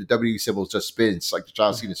the WWE symbol just spins like the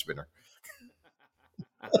John Cena spinner.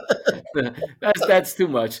 That's too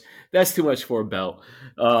much. That's too much for a belt.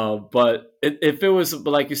 But if it was,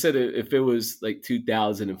 but like you said, if it was like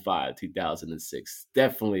 2005, 2006,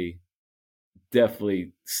 definitely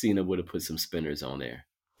Cena would have put some spinners on there.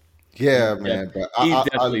 He Yeah, def- man. But he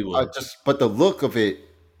definitely I would. just but the look of it,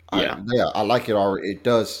 Yeah. I like it already. It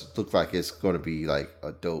does look like it's going to be like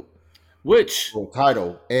a dope Which world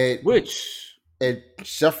title, which and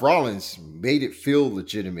Seth Rollins made it feel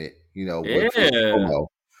legitimate. With his yeah. promo.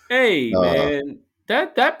 Hey Uh, man,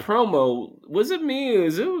 that promo was it me?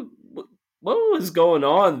 Is it what was going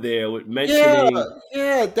on there with yeah, mentioning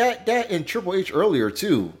yeah. That and Triple H earlier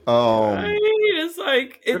too. right? It's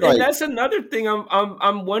like, They're and like, that's another thing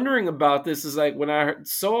I'm wondering about. This is like when I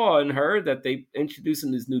saw and heard that they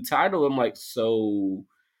introducing this new title. I'm like, so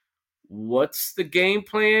what's the game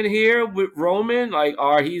plan here with Roman? Like,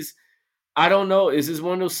 I don't know. Is this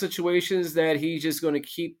one of those situations that he's just going to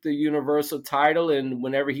keep the Universal title, and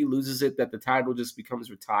whenever he loses it, that the title just becomes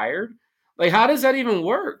retired? Like, how does that even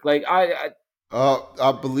work? Like,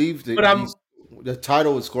 I believe that but I'm the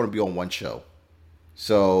title is going to be on one show.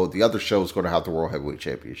 So the other show is going to have the World Heavyweight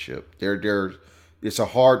Championship. It's a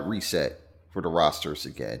hard reset for the rosters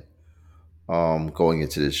again. Going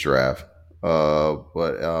into this draft.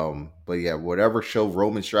 But yeah, whatever show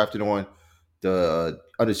Roman's drafted on, the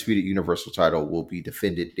undisputed Universal title will be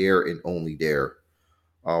defended there and only there.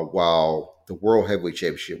 While the World Heavyweight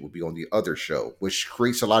Championship will be on the other show, which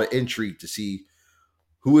creates a lot of intrigue to see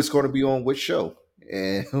who is going to be on which show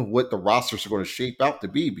and what the rosters are going to shape out to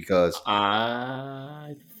be because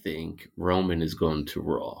I think Roman is going to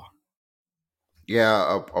Raw.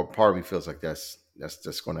 yeah, a part of me feels like that's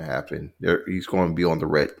just going to happen. He's going to be on the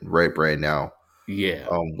red brand now, Yeah,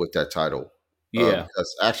 with that title, yeah.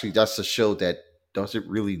 because actually that's a show that doesn't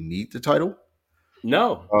really need the title.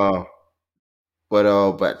 No, Uh, but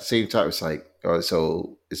at the same time, it's like,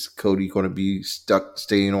 so is Cody going to be stuck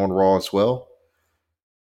staying on Raw as well?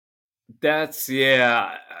 That's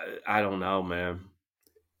yeah. I don't know, man.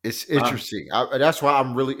 It's Uh, interesting. That's why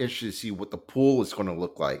I'm really interested to see what the pool is going to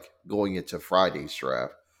look like going into Friday's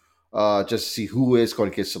draft. Just to see who is going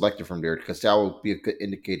to get selected from there, because that will be a good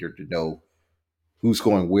indicator to know who's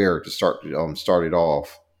going where to start it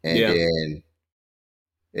off, yeah. and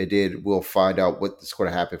then we'll find out what's going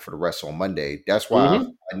to happen for the rest on Monday. That's why Hmm.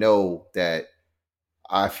 I know that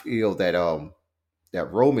I feel that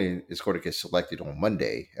Roman is going to get selected on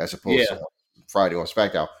Monday as opposed to Yeah. on Friday on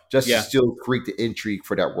SmackDown, just to Yeah. still create the intrigue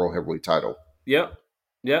for that World Heavyweight title. Yep.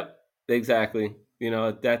 Yep. Exactly.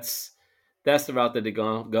 That's the route that they're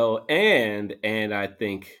gonna go, and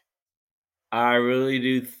I really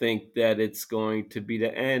do think that it's going to be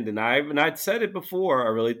the end. And I'd said it before. I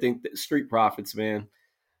really think that Street Profits, man.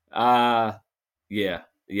 Uh yeah,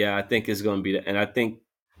 yeah. I think it's going to be the, and I think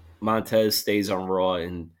Montez stays on Raw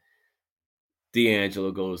and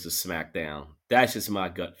D'Angelo goes to SmackDown. That's just my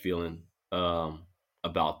gut feeling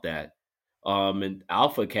about that. And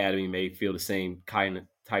Alpha Academy may feel the same kind of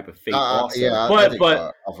type of fate Yeah, also. I But think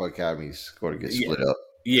but Alpha Academy's going to get yeah, split up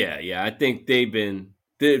yeah. I think they've been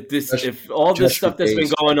this just, if all this just for stuff that's been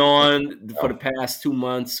Dave's going sake. on for the past 2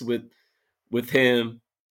 months with him,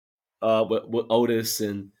 with Otis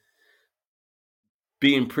and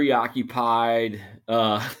being preoccupied,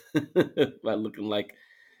 by looking like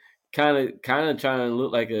kind of trying to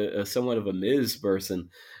look like a somewhat of a Miz person,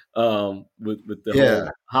 with the Yeah, whole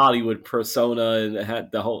Hollywood persona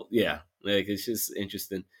and the whole like it's just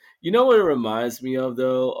interesting. You know what it reminds me of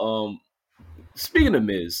though? Speaking of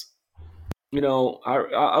Miz,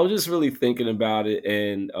 I was just really thinking about it,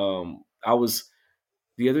 and I was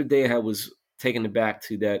the other day I was taken aback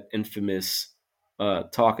to that infamous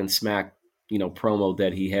talking smack promo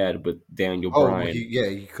that he had with Daniel oh, Bryan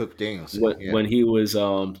he cooked Danielson. when Yeah. when he was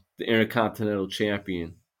the Intercontinental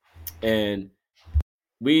Champion. And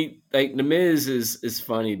we like the Miz is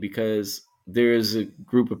funny because there's a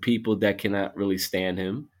group of people that cannot really stand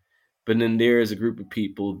him, but then there is a group of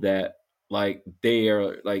people that like they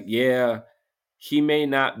are like, yeah, he may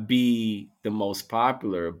not be the most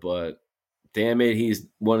popular, but damn it, he's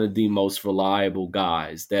one of the most reliable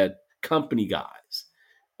guys, that company guys.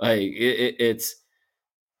 Like it's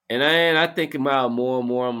and I think about it more and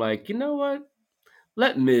more. I'm like, you know what?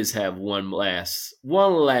 Let Miz have one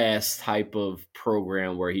last type of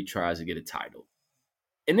program where he tries to get a title,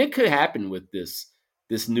 and it could happen with this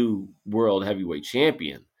new world heavyweight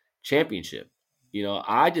championship.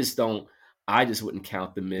 I just wouldn't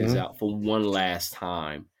count the Miz Mhm. out for one last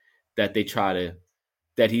time that they try to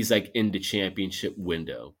that he's like in the championship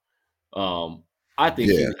window. Um, I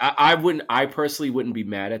think Yeah. I wouldn't. I personally wouldn't be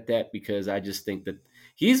mad at that because I just think that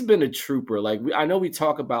he's been a trooper. Like I know we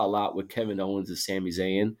talk about a lot with Kevin Owens and Sami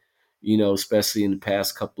Zayn, especially in the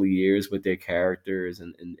past couple of years with their characters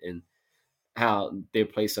and how they're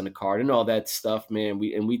placed on the card and all that stuff, man.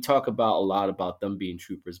 We talk about a lot about them being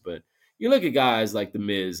troopers, but you look at guys like the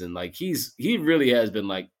Miz and like he really has been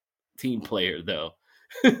like team player though.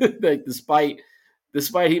 Like despite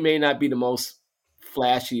he may not be the most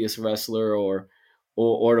flashiest wrestler or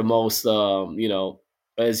the most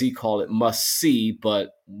as he called it must see,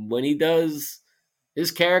 but when he does,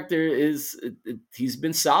 his character he's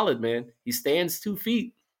been solid, man. He stands 2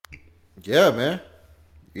 feet. Yeah, man.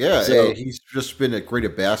 Yeah, and So he's just been a great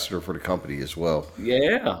ambassador for the company as well.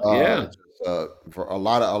 yeah, Uh, yeah, just, for a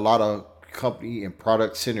lot of company and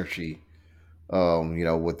product synergy.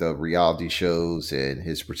 With the reality shows and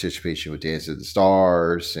his participation with Dance of the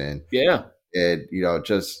Stars, yeah. and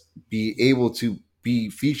just be able to be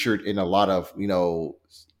featured in a lot of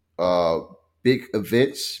uh, big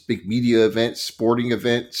events, big media events, sporting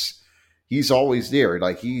events. He's always there.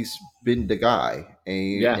 Like he's been the guy,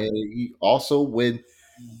 Yeah, and he also when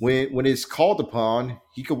it's called upon,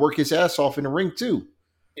 he could work his ass off in the ring too.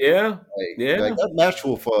 yeah, Like yeah, that match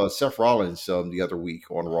with Seth Rollins the other week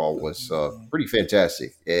on Raw was pretty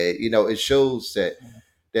fantastic. And it shows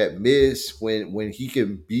that Miz, when he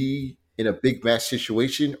can be in a big match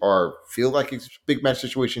situation or feel like it's a big match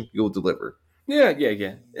situation, he'll deliver. yeah.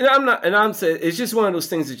 And I'm saying it's just one of those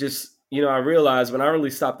things that just I realized when I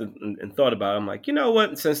really stopped and thought about it. I'm like, you know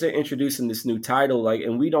what? Since they're introducing this new title, like,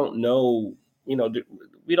 and we don't know,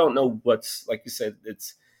 we don't know what's like you said.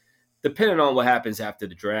 It's depending on what happens after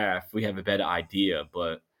the draft. We have a better idea,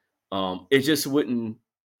 but it just wouldn't.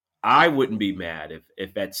 I wouldn't be mad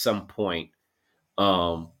if at some point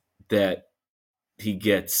um that he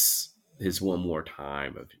gets his one more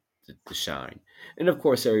time of to shine. And of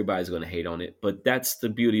course, everybody's going to hate on it, but that's the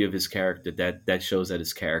beauty of his character. That shows that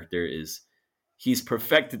his character is he's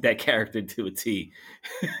perfected that character to a T.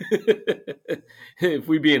 If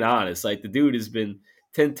we being honest, like the dude has been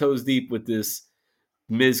 10 toes deep with this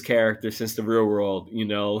Miz character since the real world,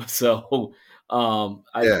 So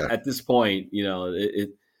I Yeah. at this point, you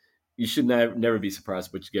should never be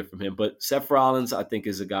surprised what you get from him. But Seth Rollins, I think,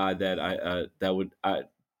 is a guy that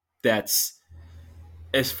that's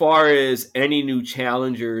as far as any new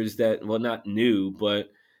challengers that, well, not new, but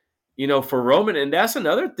for Roman, and that's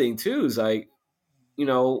another thing too, is like, you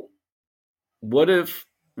know, what if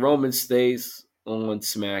Roman stays on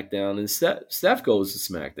SmackDown and Steph goes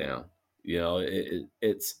to SmackDown?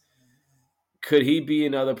 It's could he be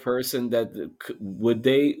another person that would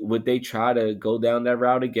they try to go down that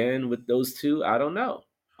route again with those two? I don't know.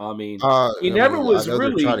 I mean, he I never mean, I was know they're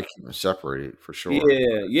trying to really. keep them separated for sure.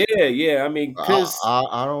 Yeah, yeah, yeah. I mean, because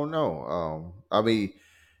I don't know. I mean,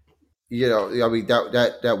 I mean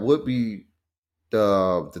that would be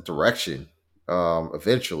the direction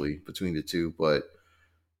eventually between the two, but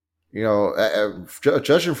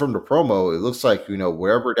judging from the promo, it looks like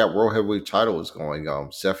wherever that world heavyweight title is going,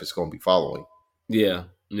 Seth is going to be following. yeah,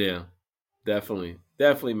 yeah, definitely,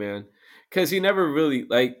 definitely, man. Because he never really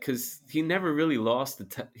lost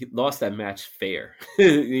he lost that match fair.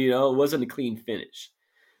 It wasn't a clean finish.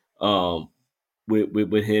 Um,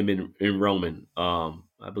 with him and Roman.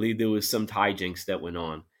 I believe there was some hijinks that went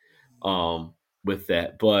on with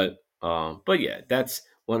that, but yeah, that's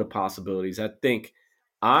one of the possibilities. I think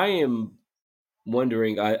I am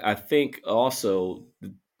wondering. I think also,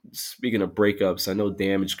 speaking of breakups, I know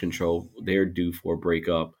Damage Control, they're due for a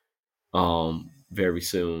breakup very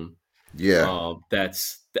soon. Yeah,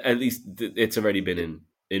 That's at least it's already been in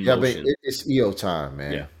yeah. I mean, motion. it's EO time,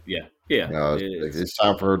 man. Yeah, yeah, yeah. It's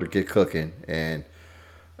time for her to get cooking, and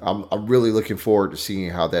I'm really looking forward to seeing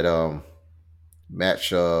how that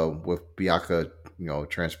match with Bianca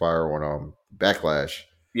transpire on Backlash.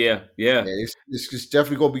 Yeah, yeah, And it's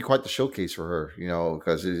definitely going to be quite the showcase for her,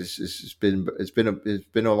 because it's been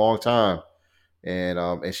a long time,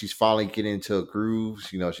 and she's finally getting into grooves.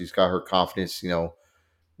 She's got her confidence,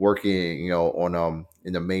 working, on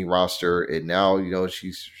in the main roster, and now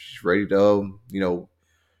she's ready to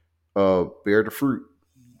bear the fruit,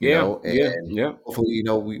 yeah, yeah, and yeah. hopefully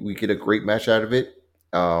we get a great match out of it,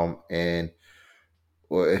 and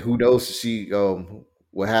well, who knows to see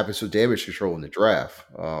what happens with damage control in the draft.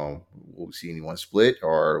 Will we see anyone split,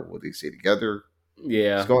 or will they stay together? It's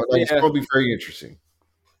Yeah, going it's yeah. going to be very interesting.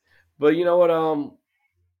 But you know what?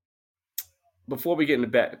 Before we get into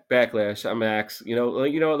backlash, I'm gonna ask.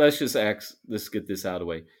 Let's just ask. Let's get this out of the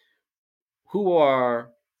way. Who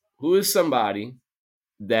are who is somebody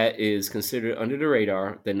that is considered under the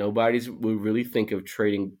radar that nobody's would really think of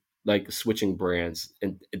trading, like switching brands,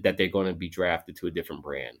 and that they're going to be drafted to a different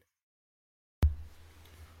brand?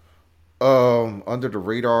 Under the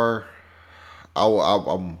radar,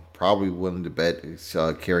 I'm probably willing to bet it's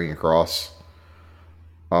carrying cross.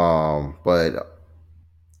 But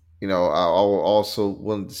I'll also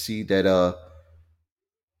willing to see that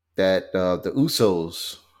the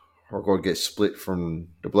Usos are going to get split from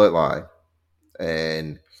the bloodline,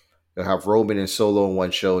 and they'll have Roman and Solo on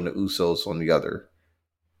one show and the Usos on the other,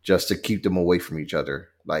 just to keep them away from each other.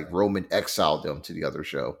 Like Roman exiled them to the other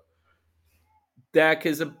show.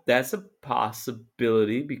 That's a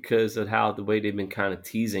possibility because of how the way they've been kind of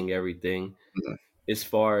teasing everything, Mhm. as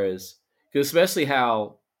far as, because especially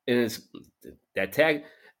how, and it's that tag,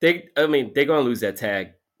 I mean, they're going to lose that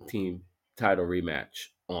tag team title rematch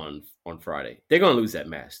on Friday. They're going to lose that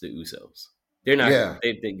match, the Usos. They're not. Yeah,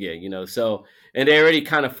 Yeah, so, and they already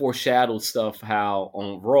kind of foreshadowed stuff how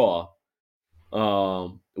on Raw,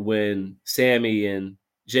 when Sammy and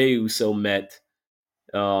Jey Uso met,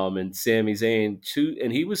 and Sami Zayn too,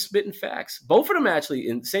 and he was spitting facts. Both of them actually,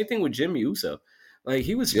 and same thing with Jimmy Uso. Like,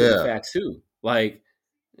 he was spitting yeah, facts too. Like,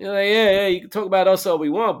 yeah, you can talk about us all we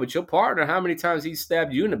want, but your partner, how many times he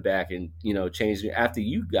stabbed you in the back and changed you after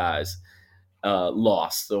you guys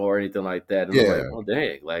lost or anything like that? And I'm like, yeah, well,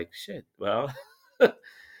 dang, like shit. Well, I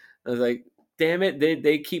was like, damn it,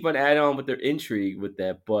 they keep on adding on with their intrigue with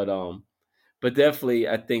that, but definitely,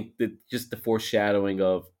 I think that just the foreshadowing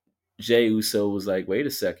of Jey Uso was like, wait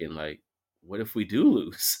a second, like, what if we do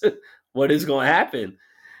lose? What is going to happen?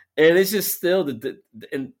 And it's just still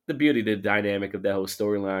and the beauty, the dynamic of that whole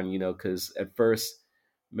storyline, because at first,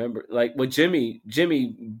 remember, like with Jimmy,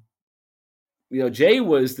 Jay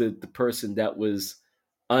was the person that was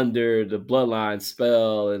under the bloodline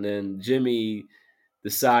spell, and then Jimmy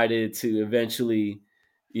decided to eventually,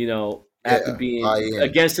 after yeah. being Buy in.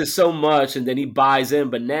 against it so much, and then he buys in,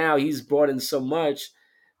 but now he's brought in so much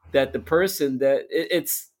that the person that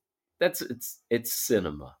it's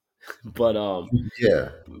cinema. But Yeah.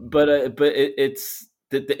 it's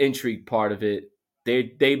the intrigue part of it.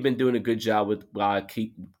 They've been doing a good job with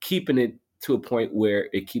keeping it to a point where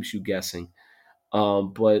it keeps you guessing.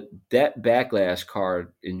 But that backlash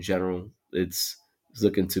card in general, it's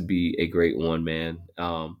looking to be a great one, man.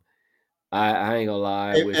 I ain't gonna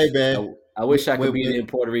lie. Hey, man. I wish I could be When in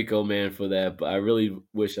Puerto Rico, man, for that. But I really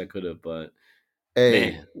wish I could have. But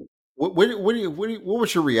hey, man, what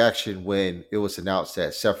was your reaction when it was announced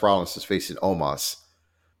that Seth Rollins is facing Omos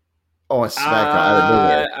on SmackDown out of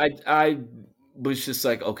nowhere? I was just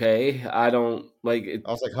like, okay, I don't like it.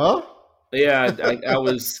 I was like, huh? Yeah, I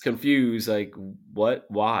was confused. Like, what?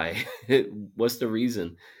 Why? What's the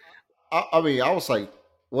reason? I mean, I was like,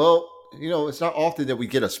 well, it's not often that we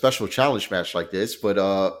get a special challenge match like this, but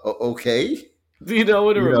okay, Do you know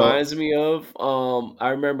what it you know. reminds me of? I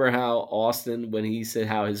remember how Austin, when he said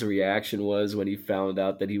how his reaction was when he found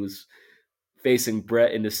out that he was facing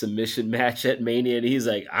Brett in the submission match at Mania, and he's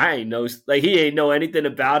like, I ain't know, like he ain't know anything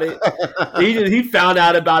about it. He found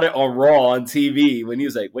out about it on Raw on TV when he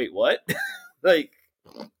was like, wait, what? like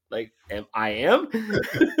I am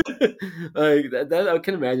like that. I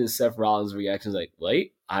can imagine Seth Rollins' reactions like,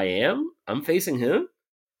 wait, I'm facing him.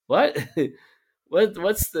 What?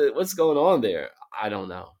 What's going on there? I don't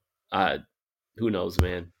know. Uh, who knows,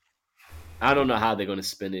 man? I don't know how they're going to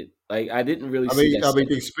spin it. Like I didn't really see that I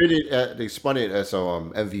mean, stuff. they spun it as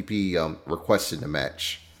MVP requesting the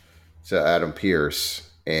match to Adam Pierce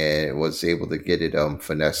and was able to get it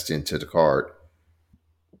finessed into the card.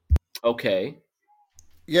 Okay,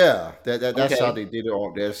 Yeah, that's how okay, they did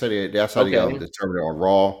it. That's how they okay. determined it on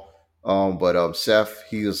Raw. But Seth,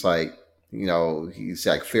 he was like, he's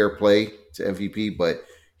like fair play to MVP, but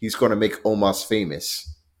he's going to make Omos famous.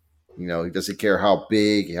 He doesn't care how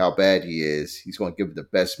big, how bad he is. He's going to give him the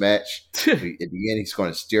best match. But at the end, he's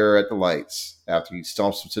going to stare at the lights after he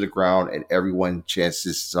stomps him to the ground and everyone chants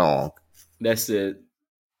his song. That's it.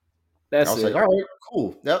 And I That's was like, it. all right,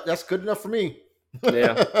 cool. That's good enough for me.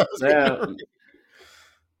 Yeah, yeah.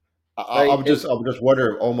 I Like would just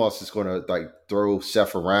wonder if Omos is going to like throw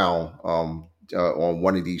Seth around on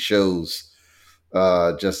one of these shows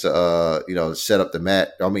just to set up the match.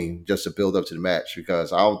 I mean, just to build up to the match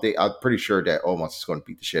because I don't think I'm pretty sure that Omos is going to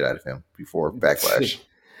beat the shit out of him before Backlash.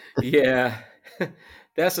 yeah,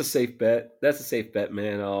 that's a safe bet. That's a safe bet,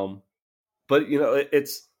 man. But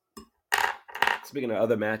it's speaking of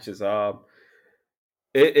other matches.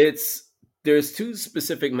 It's there's two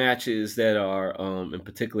specific matches that are in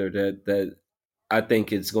particular that I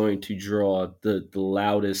think it's going to draw the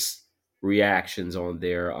loudest reactions on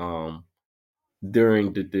there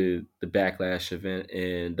during the backlash event,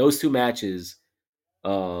 and those two matches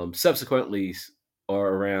subsequently are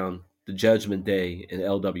around the Judgment Day and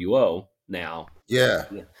LWO now. Yeah.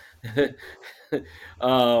 Yeah.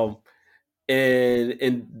 um, and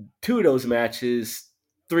in two of those matches,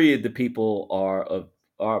 three of the people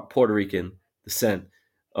are Puerto Rican descent.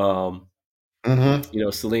 Um, Hmm.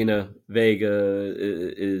 Selena Vega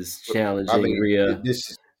is I challenging mean, Rhea.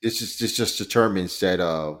 this just determines that.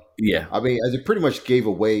 Yeah. I mean, as it pretty much gave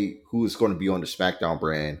away who is going to be on the SmackDown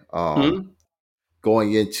brand. Mhm.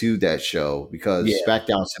 Going into that show because Yeah.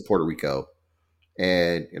 SmackDown's in Puerto Rico,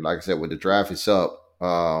 and like I said, when the draft is up,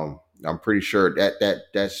 I'm pretty sure that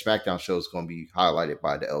SmackDown show is going to be highlighted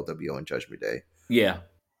by the LWO and Judgment Day. Yeah.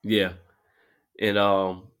 Yeah. And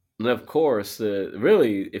and of course,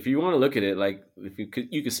 really, if you want to look at it, like if you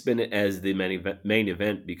could spin it as the main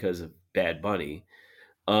event because of Bad Bunny.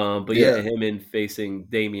 But Yeah. yeah, him in facing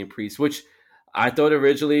Damian Priest, which I thought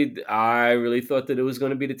originally, I really thought that it was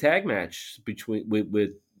going to be the tag match between with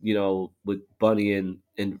with Bunny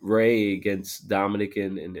and Ray against Dominic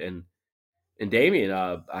and Damian.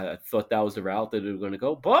 I thought that was the route that they were going to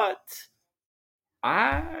go, but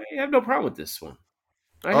I have no problem with this one.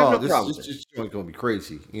 I have Oh, no this problem this with it. this joint going to be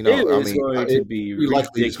crazy. It I is mean, going to it be pretty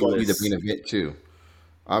likely is going to be the ridiculous. main event too.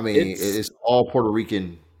 I mean, It's it's all Puerto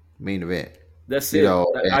Rican main event. That's it.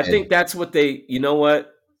 I And think that's what they. You know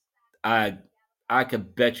what? I I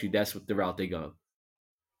could bet you that's what the route they go.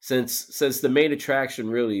 Since the main attraction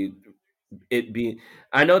really it being,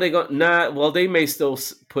 I know they go not well. They may still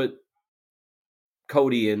put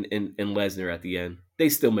Cody and Lesnar at the end. They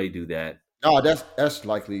still may do that. no, that's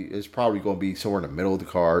likely. It's probably going to be somewhere in the middle of the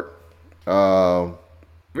card. Um,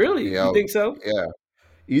 Really, you you know, think so? yeah,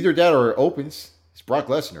 either that or it opens. It's Brock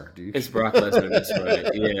Lesnar, dude. It's Brock Lesnar. That's right.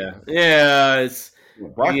 Yeah, yeah. It's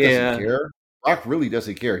Brock doesn't yeah, care. Brock really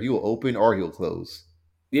doesn't care. He will open or he'll close.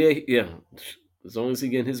 yeah, yeah. As long as he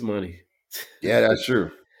getting his money. Yeah, that's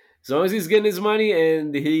true. As long as he's getting his money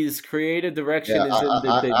and his creative Yeah, direction is in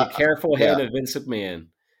the I careful yeah, hand of Vince McMahon.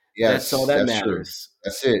 That's all Yes, that that's true. matters.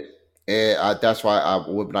 That's it. And that's why I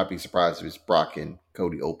would not be surprised if it's Brock and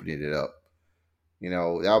Cody opening it up.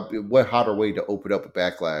 What hotter way to open up a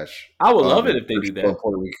backlash I would love in it if they do in that.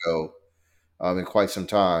 Puerto Rico in quite some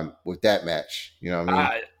time with that match. You know what I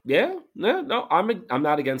mean? Yeah, no, I'm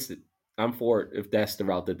not against it. I'm for it if that's the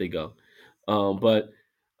route that they go. But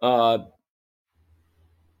uh,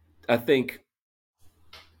 I think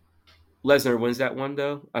Lesnar wins that one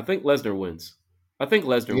though. I think Lesnar wins. I think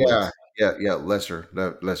Lesnar Yeah, wins. yeah.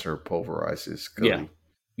 Lesnar pulverizes Yeah, Cody.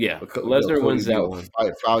 yeah. But Lesnar Cody, wins that one.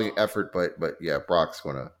 valiant effort, but yeah, Brock's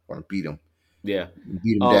gonna Yeah.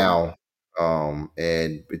 beat him Um. down,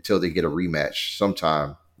 and until they get a rematch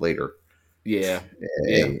sometime later, Yeah.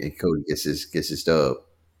 Yeah. and Cody gets his dub.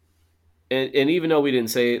 And even though we didn't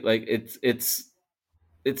say it, like it's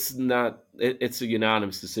not it's a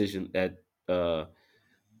unanimous decision that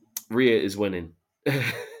Rhea is winning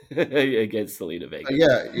against Selena Vega.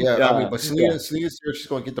 Yeah. I mean, Yeah, but yeah. Selena's here. She's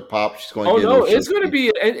going to get the pop. She's going to Oh get a little no, showcase,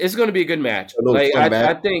 it's gonna be a good match. a little Like fun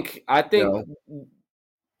match. I You think know,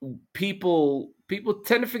 people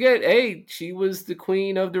tend to forget. Hey, she was the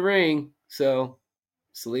queen of the ring, so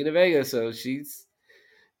Selena Vega. So she's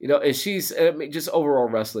and she's I mean, just overall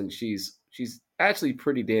wrestling. She's actually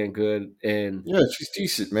pretty damn good. And yeah, she's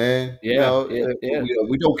decent, man. yeah, yeah, yeah.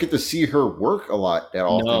 We don't get to see her work a lot that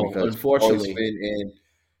often No, because she's always unfortunately, been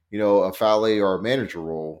in a valet or a manager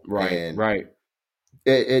role, right, and right.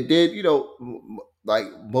 it did, like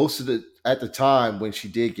most of the at the time when she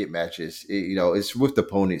did get matches, it's with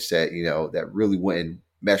opponents that that really wouldn't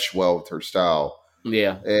mesh well with her style,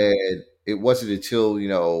 Yeah, and it wasn't until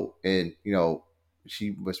and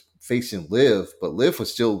she was facing Liv, but Liv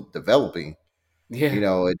was still developing, yeah, and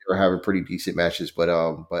they were having pretty decent matches, but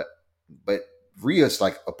Rhea's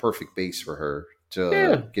like a perfect base for her to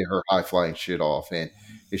yeah, get her high flying shit off, and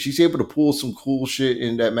if she's able to pull some cool shit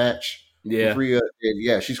in that match with yeah. Rhea, then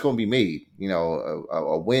yeah, she's going to be made.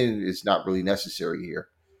 A win is not really necessary here.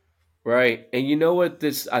 Right. And you know what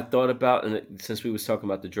this I thought about, and since we was talking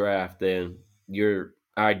about the draft and your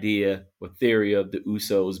idea or theory of the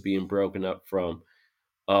Usos being broken up from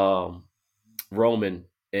um Roman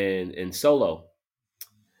and Solo.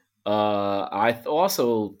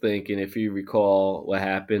 Also thinking, if you recall what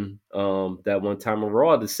happened that one time on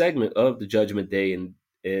Raw, the segment of the Judgment Day and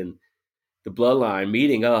the Bloodline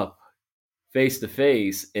meeting up face to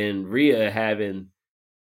face, and Rhea having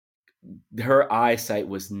her eyesight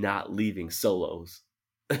was not leaving Solo's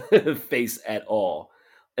face at all.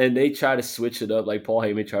 And they try to switch it up, like Paul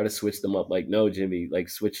Heyman tried to switch them up. Like, no, Jimmy, like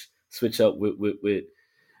switch up with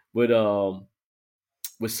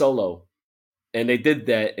with Solo, and they did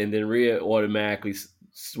that, and then Rhea automatically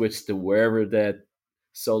switched to wherever that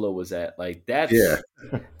Solo was at. Like Yeah, that's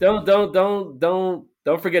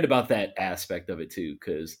don't forget about that aspect of it too,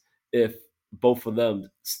 because if both of them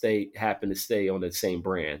happen to stay on the same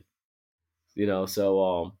brand,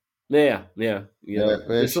 so yeah, yeah, man,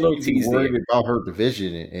 just a she little needs to be tease worried there. about her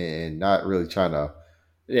division and not really trying to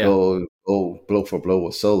Yeah, go blow for blow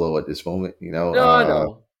with Solo at this moment. no, I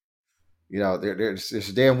know. There's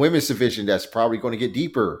a damn women's division that's probably going to get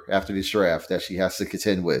deeper after this draft that she has to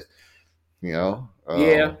contend with.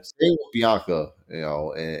 Yeah, Same with Bianca,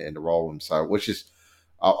 and the Raw Women's side, which is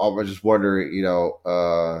I was just wondering,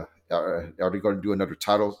 are they going to do another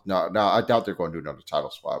title? No, I doubt they're going to do another title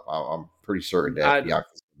swap. I'm pretty certain that I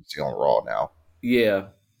Bianca's going to stay on Raw now. yeah,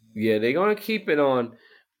 yeah. They're gonna keep it on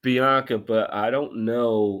Bianca, but I don't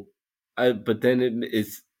know. But then it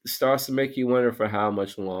starts to make you wonder for how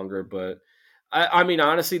much longer. But I mean,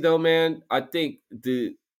 honestly, though, man, I think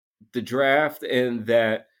the draft and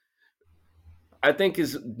that I think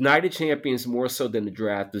is Night of Champions more so than the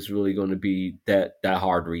draft is really going to be that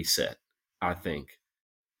hard reset. I think,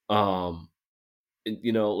 um,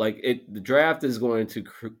 like the draft is going to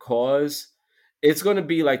cause. It's going to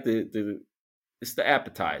be like it's the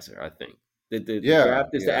appetizer. I think the Yeah, draft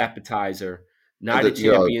is the yeah. appetizer. Yeah, Night of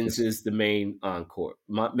Champions is the main encore,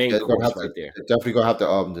 main they're gonna course have to right there. they're definitely gonna have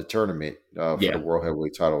to the tournament for the Yeah, World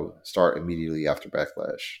Heavyweight title start immediately after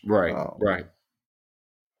Backlash. right, right.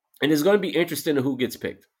 And it's going to be interesting to who gets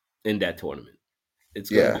picked in that tournament.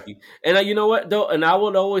 It's going to Yeah, be, and you know what though, and I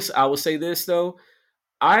will say this though,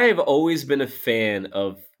 I have always been a fan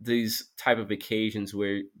of these type of occasions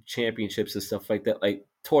where championships and stuff like that, like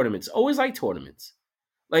tournaments. Always like tournaments.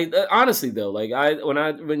 Like honestly though, like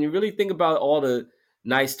when you really think about all the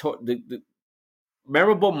nice the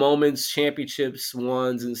memorable moments, championships,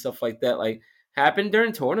 ones, and stuff like that, like happened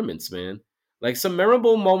during tournaments, man. Like some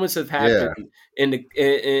memorable moments have happened yeah, in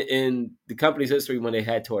the company's history when they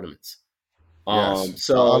had tournaments. yes.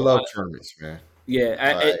 I So love tournaments, man. Yeah,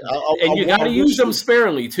 I and you got to use wish them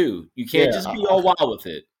sparingly too. You can't yeah, just be all wild with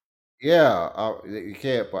it. yeah, you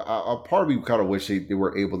can't. But part of me kind of wish they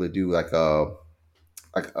were able to do a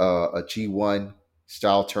G1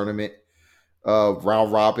 style tournament,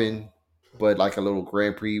 round robin, but like a little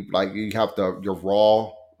Grand Prix. Like you have your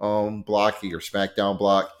Raw block and your SmackDown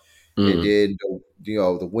block, and Mm. then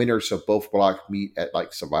the winners of both blocks meet at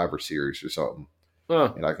like Survivor Series or something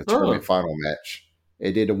Huh. in like a tournament Huh. final match.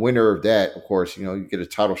 And then the winner of that, of course, you get a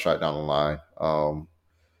title shot down the line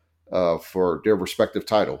for their respective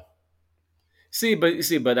title.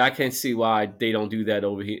 But I can't see why they don't do that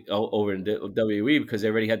over here over in WWE because they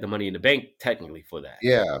already had the Money in the Bank technically for that.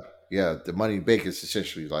 Yeah, yeah. The Money in the Bank is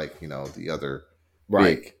essentially like the other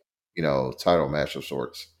Right. big title match of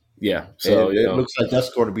sorts. Yeah. And So it looks like that's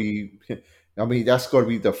going to be. I mean, that's going to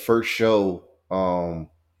be the first show.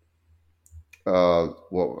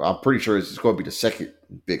 Well, I'm pretty sure it's going to be the second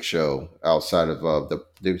big show outside of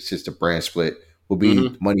since the brand split will be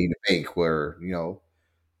hmm Money in the Bank, where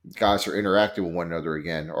guys are interacting with one another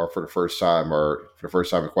again, or for the first time,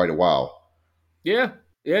 in quite a while. Yeah.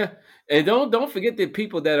 Yeah. And don't forget the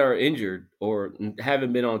people that are injured or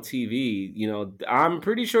haven't been on TV. I'm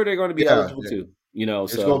pretty sure they're going to be Yeah, eligible too.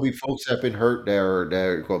 there's going to So be folks that have been hurt that are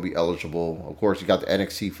going to be eligible. Of course, you got the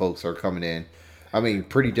NXT folks that are coming in. I mean,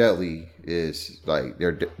 Pretty Deadly is like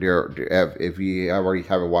if you already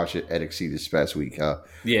haven't watched it NXT this past week,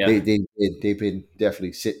 yeah, they've been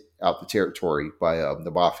definitely sit out the territory by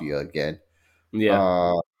the Mafia again. yeah.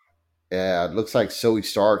 Uh, yeah, it looks like Zoe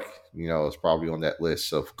Stark, is probably on that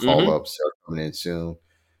list of call hmm ups that are coming in soon.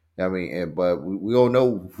 I mean, but we don't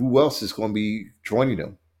know who else is going to be joining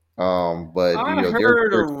them. But I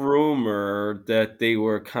heard a they're rumor that they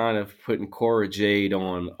were kind of putting Cora Jade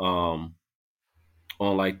on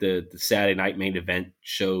like the Saturday night main event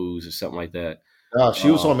shows or something like that.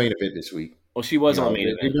 she was Um, on main event this week. well, she was on main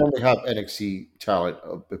They event. normally have NXT talent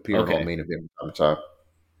appearing on Okay, main event from time to time.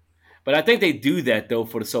 but I think they do that though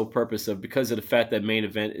for the sole purpose of because of the fact that main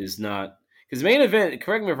event is not because main event.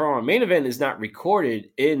 Correct me if I'm wrong. Main event is not recorded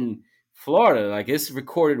in Florida. Like it's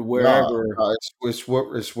recorded Nah, wherever. it's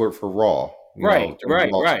for Raw. Right, During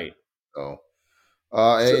right, Raw. right. So,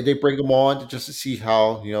 So and they bring them on just to see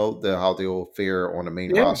how how they will fare on the main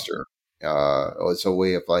yeah, roster. It's a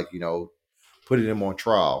way of like putting them on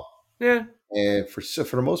trial. yeah, And for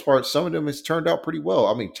the most part, some of them has turned out pretty well.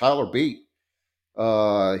 I mean, Tyler Bate,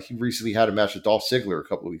 he recently had a match with Dolph Ziggler a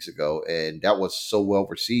couple of weeks ago, and that was so well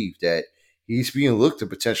received that he's being looked to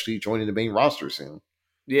potentially joining the main roster soon.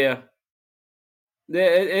 yeah. Yeah,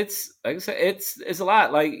 it's like I said, it's a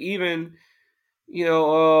lot. Like even you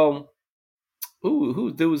know,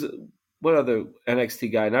 who there was what other NXT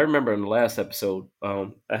guy, and I remember in the last episode,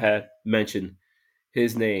 I had mentioned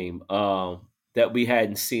his name, that we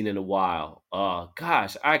hadn't seen in a while.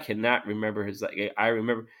 Gosh, I cannot remember his like. I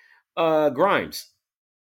remember, Grimes.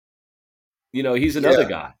 He's another Yeah,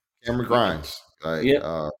 guy. Cameron Y- Grimes. Like,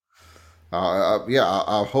 Yeah, yeah,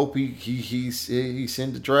 I hope he's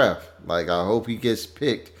in the draft. Like, I hope he gets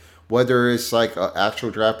picked, whether it's like an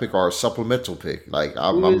actual draft pick or a supplemental pick. Like,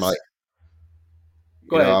 who I'm like, is?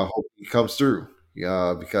 Go ahead. I hope he comes through.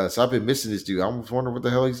 Yeah, because I've been missing this dude. I was wondering what the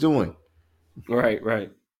hell he's doing. Right,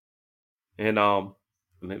 right, and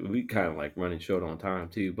we kind of like running short on time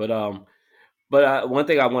too, but one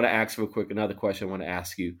thing I want to ask real quick, another question I want to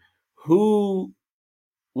ask you: Who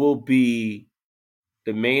will be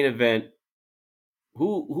the main event?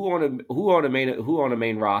 Who on the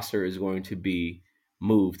main roster is going to be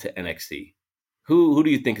moved to NXT? Who do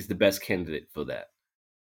you think is the best candidate for that?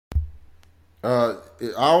 I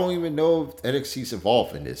don't even know if NXT's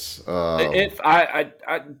involved in this. If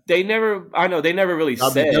they never, I know they never really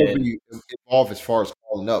I mean, they'll said. be involved as far as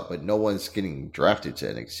calling up, but no one's getting drafted to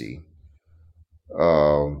NXT.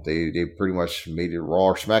 They pretty much made it Raw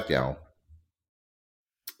or SmackDown.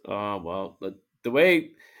 Well, the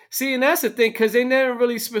way, see, and that's the thing because they never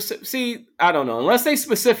really specific. See, I don't know unless they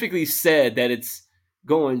specifically said that it's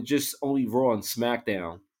going just only Raw and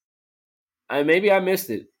SmackDown. Maybe I missed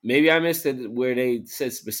it. Maybe I missed it where they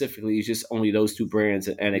said specifically it's just only those two brands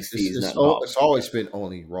and NXT is not involved. It's always been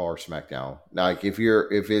only Raw or SmackDown. Like if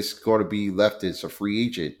it's going to be left as a free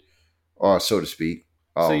agent, so to speak,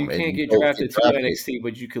 So you and can't you get don't get drafted to drafted, NXT,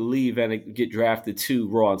 but you can leave and get drafted to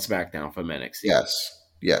Raw and SmackDown from NXT. yes,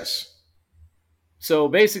 yes. So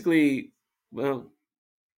basically, well,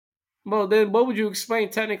 then what would you explain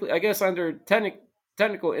technically? I guess under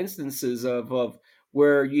technical instances of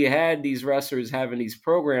where you had these wrestlers having these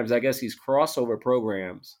programs, I guess these crossover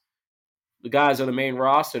programs, the guys on the main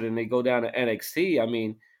roster, then they go down to NXT. I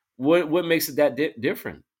mean, what makes it that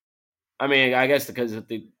different? I mean, I guess because of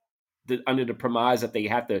the under the premise that they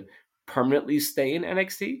have to permanently stay in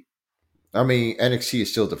NXT. I mean, NXT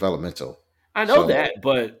is still developmental, I know so that,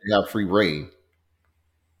 but you have free reign.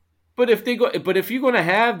 if you're going to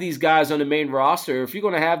have these guys on the main roster, if you're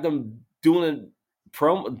going to have them doing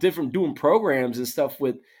programs and stuff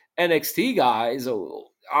with NXT guys,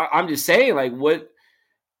 I'm just saying, like, what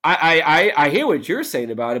I hear what you're saying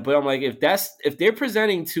about it, but I'm like, if they're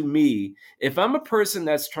presenting to me, if I'm a person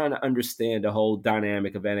that's trying to understand the whole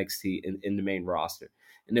dynamic of NXT in the main roster,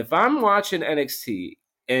 and if I'm watching NXT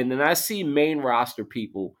and then I see main roster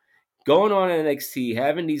people going on NXT,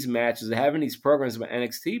 having these matches, having these programs with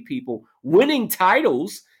NXT people, winning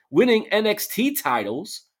titles, winning NXT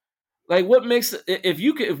titles, like what makes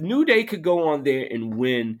if New Day could go on there and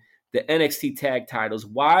win the NXT tag titles,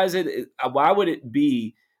 why would it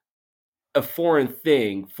be a foreign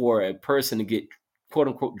thing for a person to get quote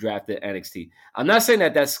unquote drafted at NXT? I'm not saying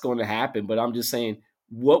that that's going to happen, but I'm just saying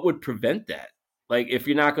what would prevent that? Like if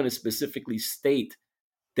you're not going to specifically state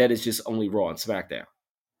that it's just only Raw and SmackDown,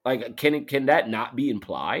 like can that not be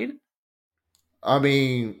implied? I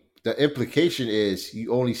mean, the implication is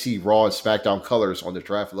you only see Raw and SmackDown colors on the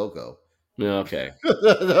draft logo. Okay,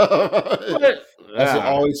 but As it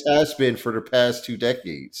always has been for the past 2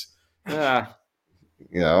 decades. uh,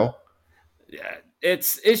 You know? yeah,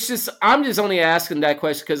 it's just I'm just only asking that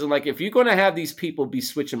question because like if you're going to have these people be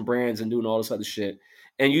switching brands and doing all this other shit,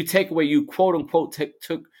 and you quote unquote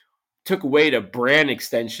took away the brand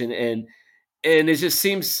extension and it just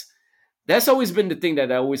seems that's always been the thing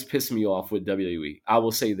that always pissed me off with WWE. I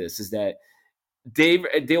will say this is that they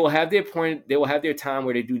will have their point, they will have their time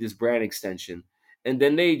where they do this brand extension, and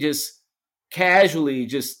then they just casually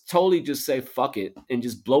just totally just say fuck it and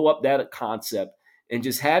just blow up that concept and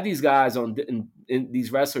just have these guys in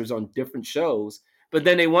these wrestlers on different shows, but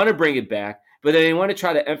then they want to bring it back, but then they want to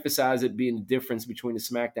try to emphasize it being the difference between the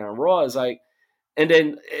SmackDown and Raw is like, and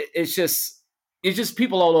then it's just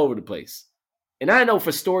people all over the place. And I know for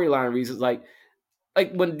storyline reasons, like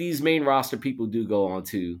when these main roster people do go on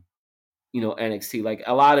to NXT, like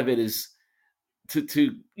a lot of it is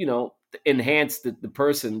to enhance the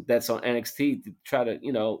person that's on NXT to try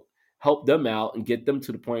to help them out and get them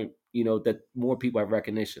to the point that more people have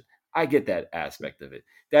recognition. I get that aspect of it.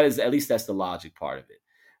 That is, at least that's the logic part of it.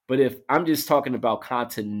 But if I'm just talking about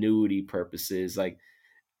continuity purposes, like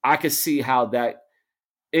I could see how that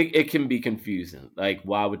it can be confusing. Like,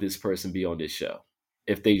 why would this person be on this show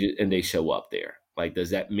if they show up there? Like,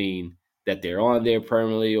 does that mean that they're on there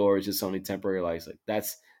permanently, or is just only temporary? Like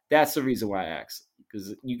that's the reason why I asked.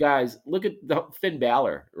 Because you guys look at Finn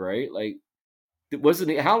Balor, right? Like,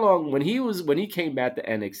 wasn't it how long when he came back to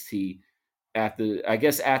NXT after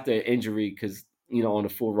after injury because on the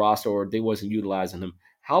full roster or they wasn't utilizing him?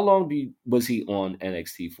 How long was he on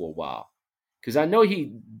NXT for a while? Because I know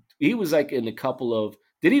he was like in a couple of.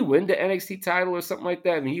 Did he win the NXT title or something like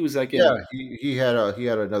that? I mean, he was like Yeah, in. he had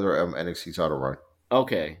another NXT title run.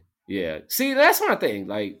 Okay, yeah. See, that's my thing.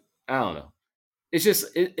 Like, I don't know. It's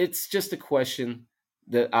just a question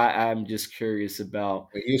that I'm just curious about.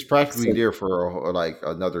 He was practically So, there for like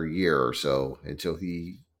another year or so until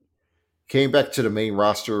he came back to the main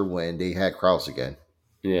roster when they had crowds again.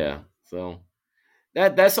 yeah. So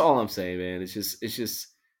that's all I'm saying, man. It's just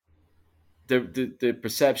the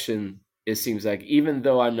perception. It seems like even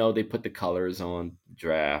though I know they put the colors on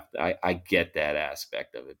draft, I get that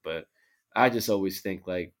aspect of it, but I just always think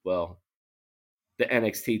like, well, the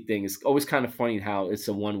NXT thing is always kind of funny how it's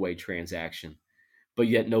a one-way transaction, but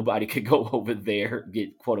yet nobody could go over there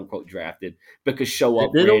get quote unquote drafted because show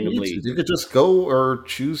up They don't need to. randomly. They could just go or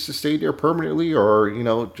choose to stay there permanently, or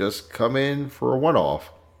just come in for a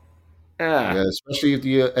one-off. Yeah, Ah, especially if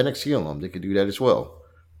the NXT alum, they could do that as well.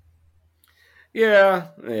 yeah.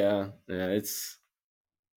 That's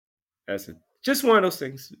it. Just one of those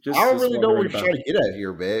things. I don't Just really know what wondering you're about. trying to get at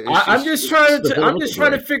here, man. It's I'm just just it's just trying a to. I'm developmental just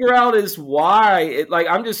trying to brand. figure out is why it. Like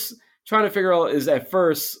I'm just trying to figure out is at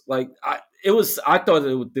first like it was. I thought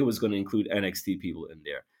it was going to include NXT people in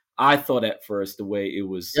there. I thought at first Yeah,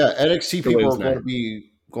 NXT the way it people was are going not.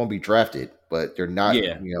 to be drafted, but they're not.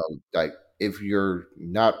 Yeah, Like if you're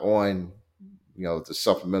not on, the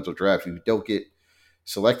supplemental draft, you don't get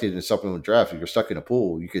selected in the supplemental draft. If you're stuck in a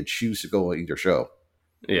pool, you can choose to go on either show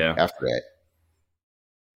yeah. after that.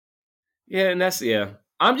 Yeah, and that's yeah.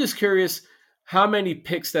 I'm just curious how many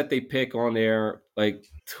picks that they pick on there, like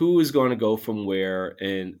who is going to go from where,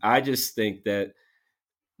 and I just think that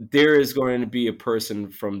there is going to be a person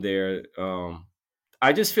from there.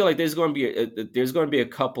 I just feel like there's going to be a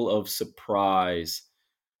couple of surprise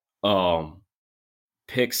um,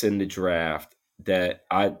 picks in the draft that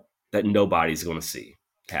nobody's going to see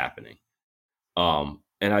happening.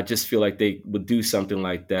 And I just feel like they would do something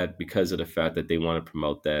like that because of the fact that they want to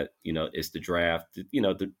promote that, it's the draft,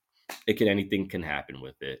 anything can happen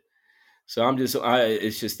with it. So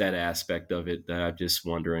it's just that aspect of it that I'm just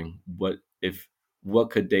wondering what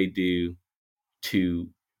could they do to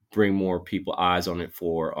bring more people eyes on it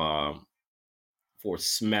for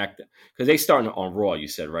SmackDown, because they starting on Raw. You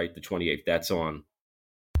said right, the 28th. That's on.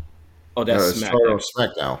 Oh, that's Start SmackDown. on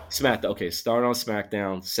SmackDown. SmackDown. Okay, start on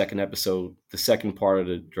SmackDown. Second episode. The second part of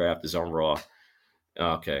the draft is on Raw.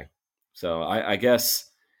 Okay, so I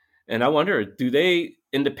guess, and I wonder, do they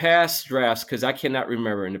in the past drafts? Because I cannot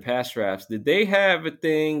remember in the past drafts, did they have a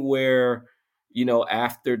thing where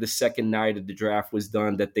after the second night of the draft was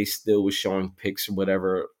done, that they still was showing pics or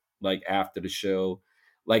whatever, like after the show,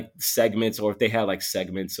 like segments, or if they had like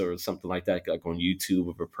segments or something like that, like on YouTube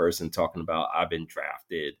of a person talking about I've been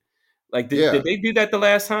drafted. Like, did Yeah, they do that the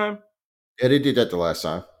last time? yeah, they did that the last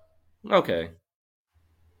time. Okay,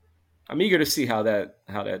 I'm eager to see how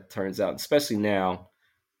that turns out, especially now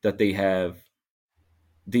that they have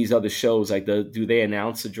these other shows. Like, do they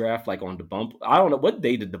announce the draft like on the bump? I don't know what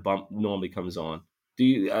day did the bump normally comes on. Do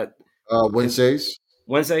you is Wednesdays,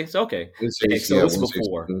 Wednesdays? Okay, Wednesdays, so yeah, it's Wednesdays.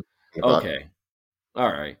 before. 10 o'clock. Okay, all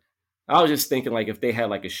right. I was just thinking like if they had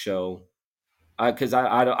like a show, because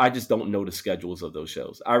I just don't know the schedules of those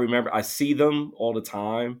shows. I remember I see them all the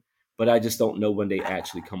time, but I just don't know when they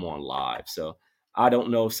actually come on live. So I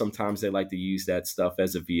don't know if sometimes they like to use that stuff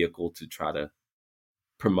as a vehicle to try to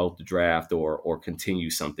promote the draft or continue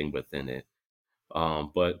something within it.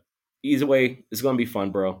 But either way, it's gonna be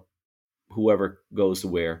fun, bro. Whoever goes to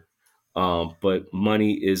where. But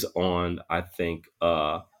money is on, I think,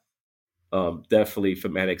 definitely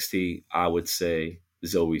from NXT, I would say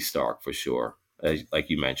Zoe Stark for sure. Like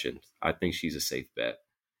you mentioned, I think she's a safe bet.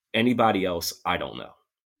 Anybody else, I don't know.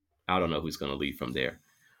 I don't know who's going to lead from there.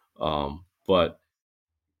 But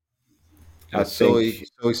I Yeah, think,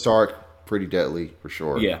 Zoe Stark, pretty deadly for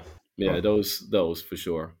sure. yeah, yeah, Uh, those for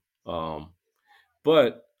sure.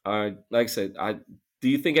 But like I said, do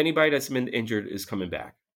you think anybody that's been injured is coming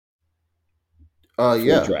back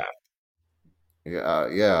for the yeah, draft?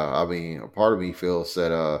 yeah. I mean, a part of me feels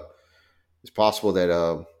that it's possible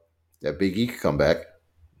that that Big E could come back.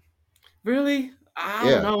 Really? I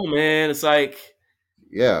don't Yeah, know, man. It's like,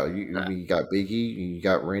 yeah. I mean, you got Big E, and you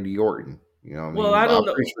got Randy Orton. You know, what I well, mean, I but I'm don't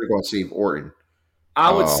pretty know. sure they're going to save Orton.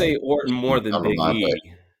 I would Um, say Orton more than down the Big line, but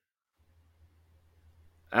E.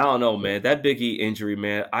 I don't know, man. That Big E injury,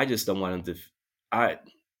 man. I just don't want him to. I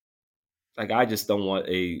I just don't want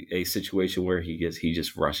a situation where he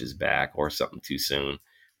just rushes back or something too soon,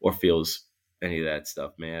 or feels any of that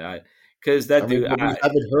stuff, man. Because I that mean, dude, but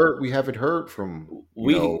we haven't heard from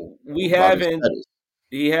we about his haven't status.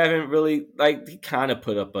 he haven't really, like, he kind of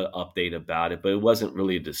put up an update about it, but it wasn't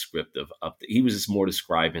really a descriptive update. He was just more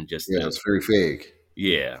describing just Yeah, the, it's very vague.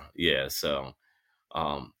 yeah. So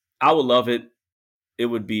I would love it. It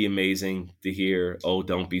would be amazing to hear, "Oh,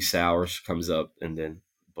 don't be sour" comes up, and then,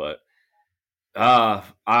 but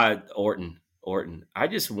I Orton. I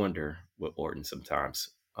just wonder with Orton sometimes,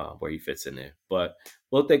 where he fits in there. But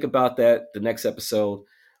we'll think about that the next episode.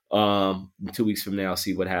 2 weeks from now,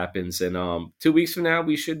 see what happens, and 2 weeks from now,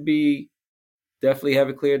 we should be definitely have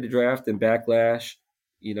it cleared the draft and Backlash.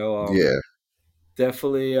 Yeah,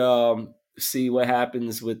 Definitely see what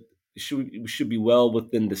happens with. Should be well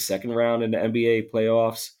within the second round in the NBA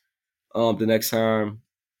playoffs. The next time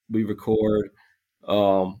we record,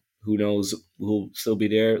 who knows who'll still be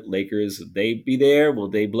there? Lakers, they be there? Will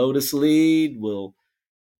they blow this lead? Will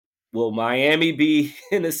Miami be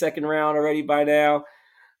in the second round already by now?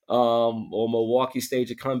 Or Milwaukee stage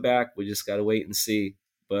a comeback? We just gotta wait and see.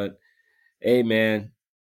 But hey, man,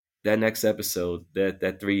 that next episode,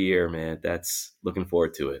 that 3 year, man, that's looking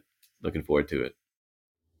forward to it. Looking forward to it.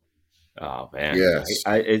 Oh man, yes,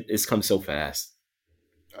 it's come so fast.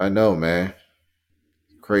 I know, man.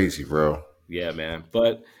 Crazy, bro. Yeah, man.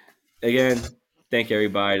 But again, thank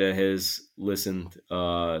everybody that has listened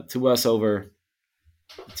to us over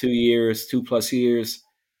 2 years, 2+ years.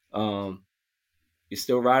 Um, you're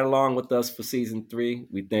still right along with us for season 3.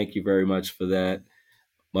 We thank you very much for that.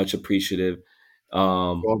 Much appreciative.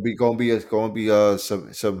 Um, Going to be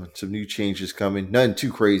some new changes coming. Nothing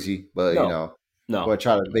too crazy, but no, going no, to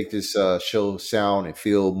try to make this show sound and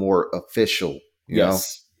feel more official.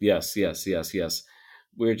 yes.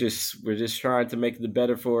 We're just trying to make it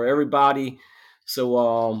better for everybody.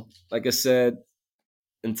 So, like I said,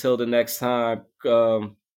 until the next time,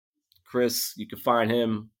 Chris, you can find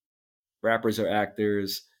him, rappers or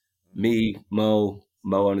actors. Me, Mo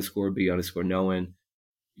underscore B underscore Knowing.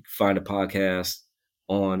 You can find a podcast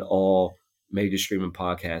on all major streaming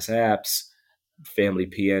podcast apps.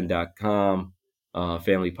 familypn.com,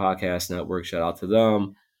 Family Podcast Network. Shout out to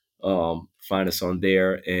them. Find us on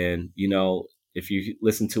there. And, if you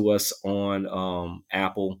listen to us on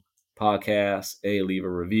Apple Podcasts, hey, leave a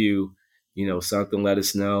review, something, let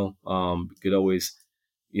us know. You could always,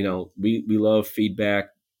 we love feedback.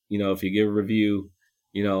 If you give a review,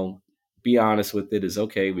 you know, be honest with it is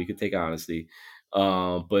okay. We could take honesty.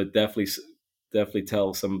 But definitely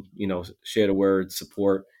tell some, share the word,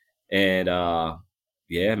 support. And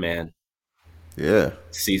yeah, man, Yeah.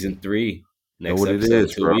 season 3, Know next what it episode,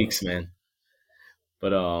 is, 2 bro. weeks, man.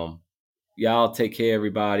 But y'all take care,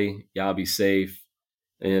 everybody. Y'all be safe.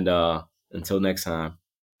 And until next time.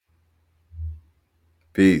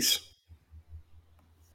 Peace.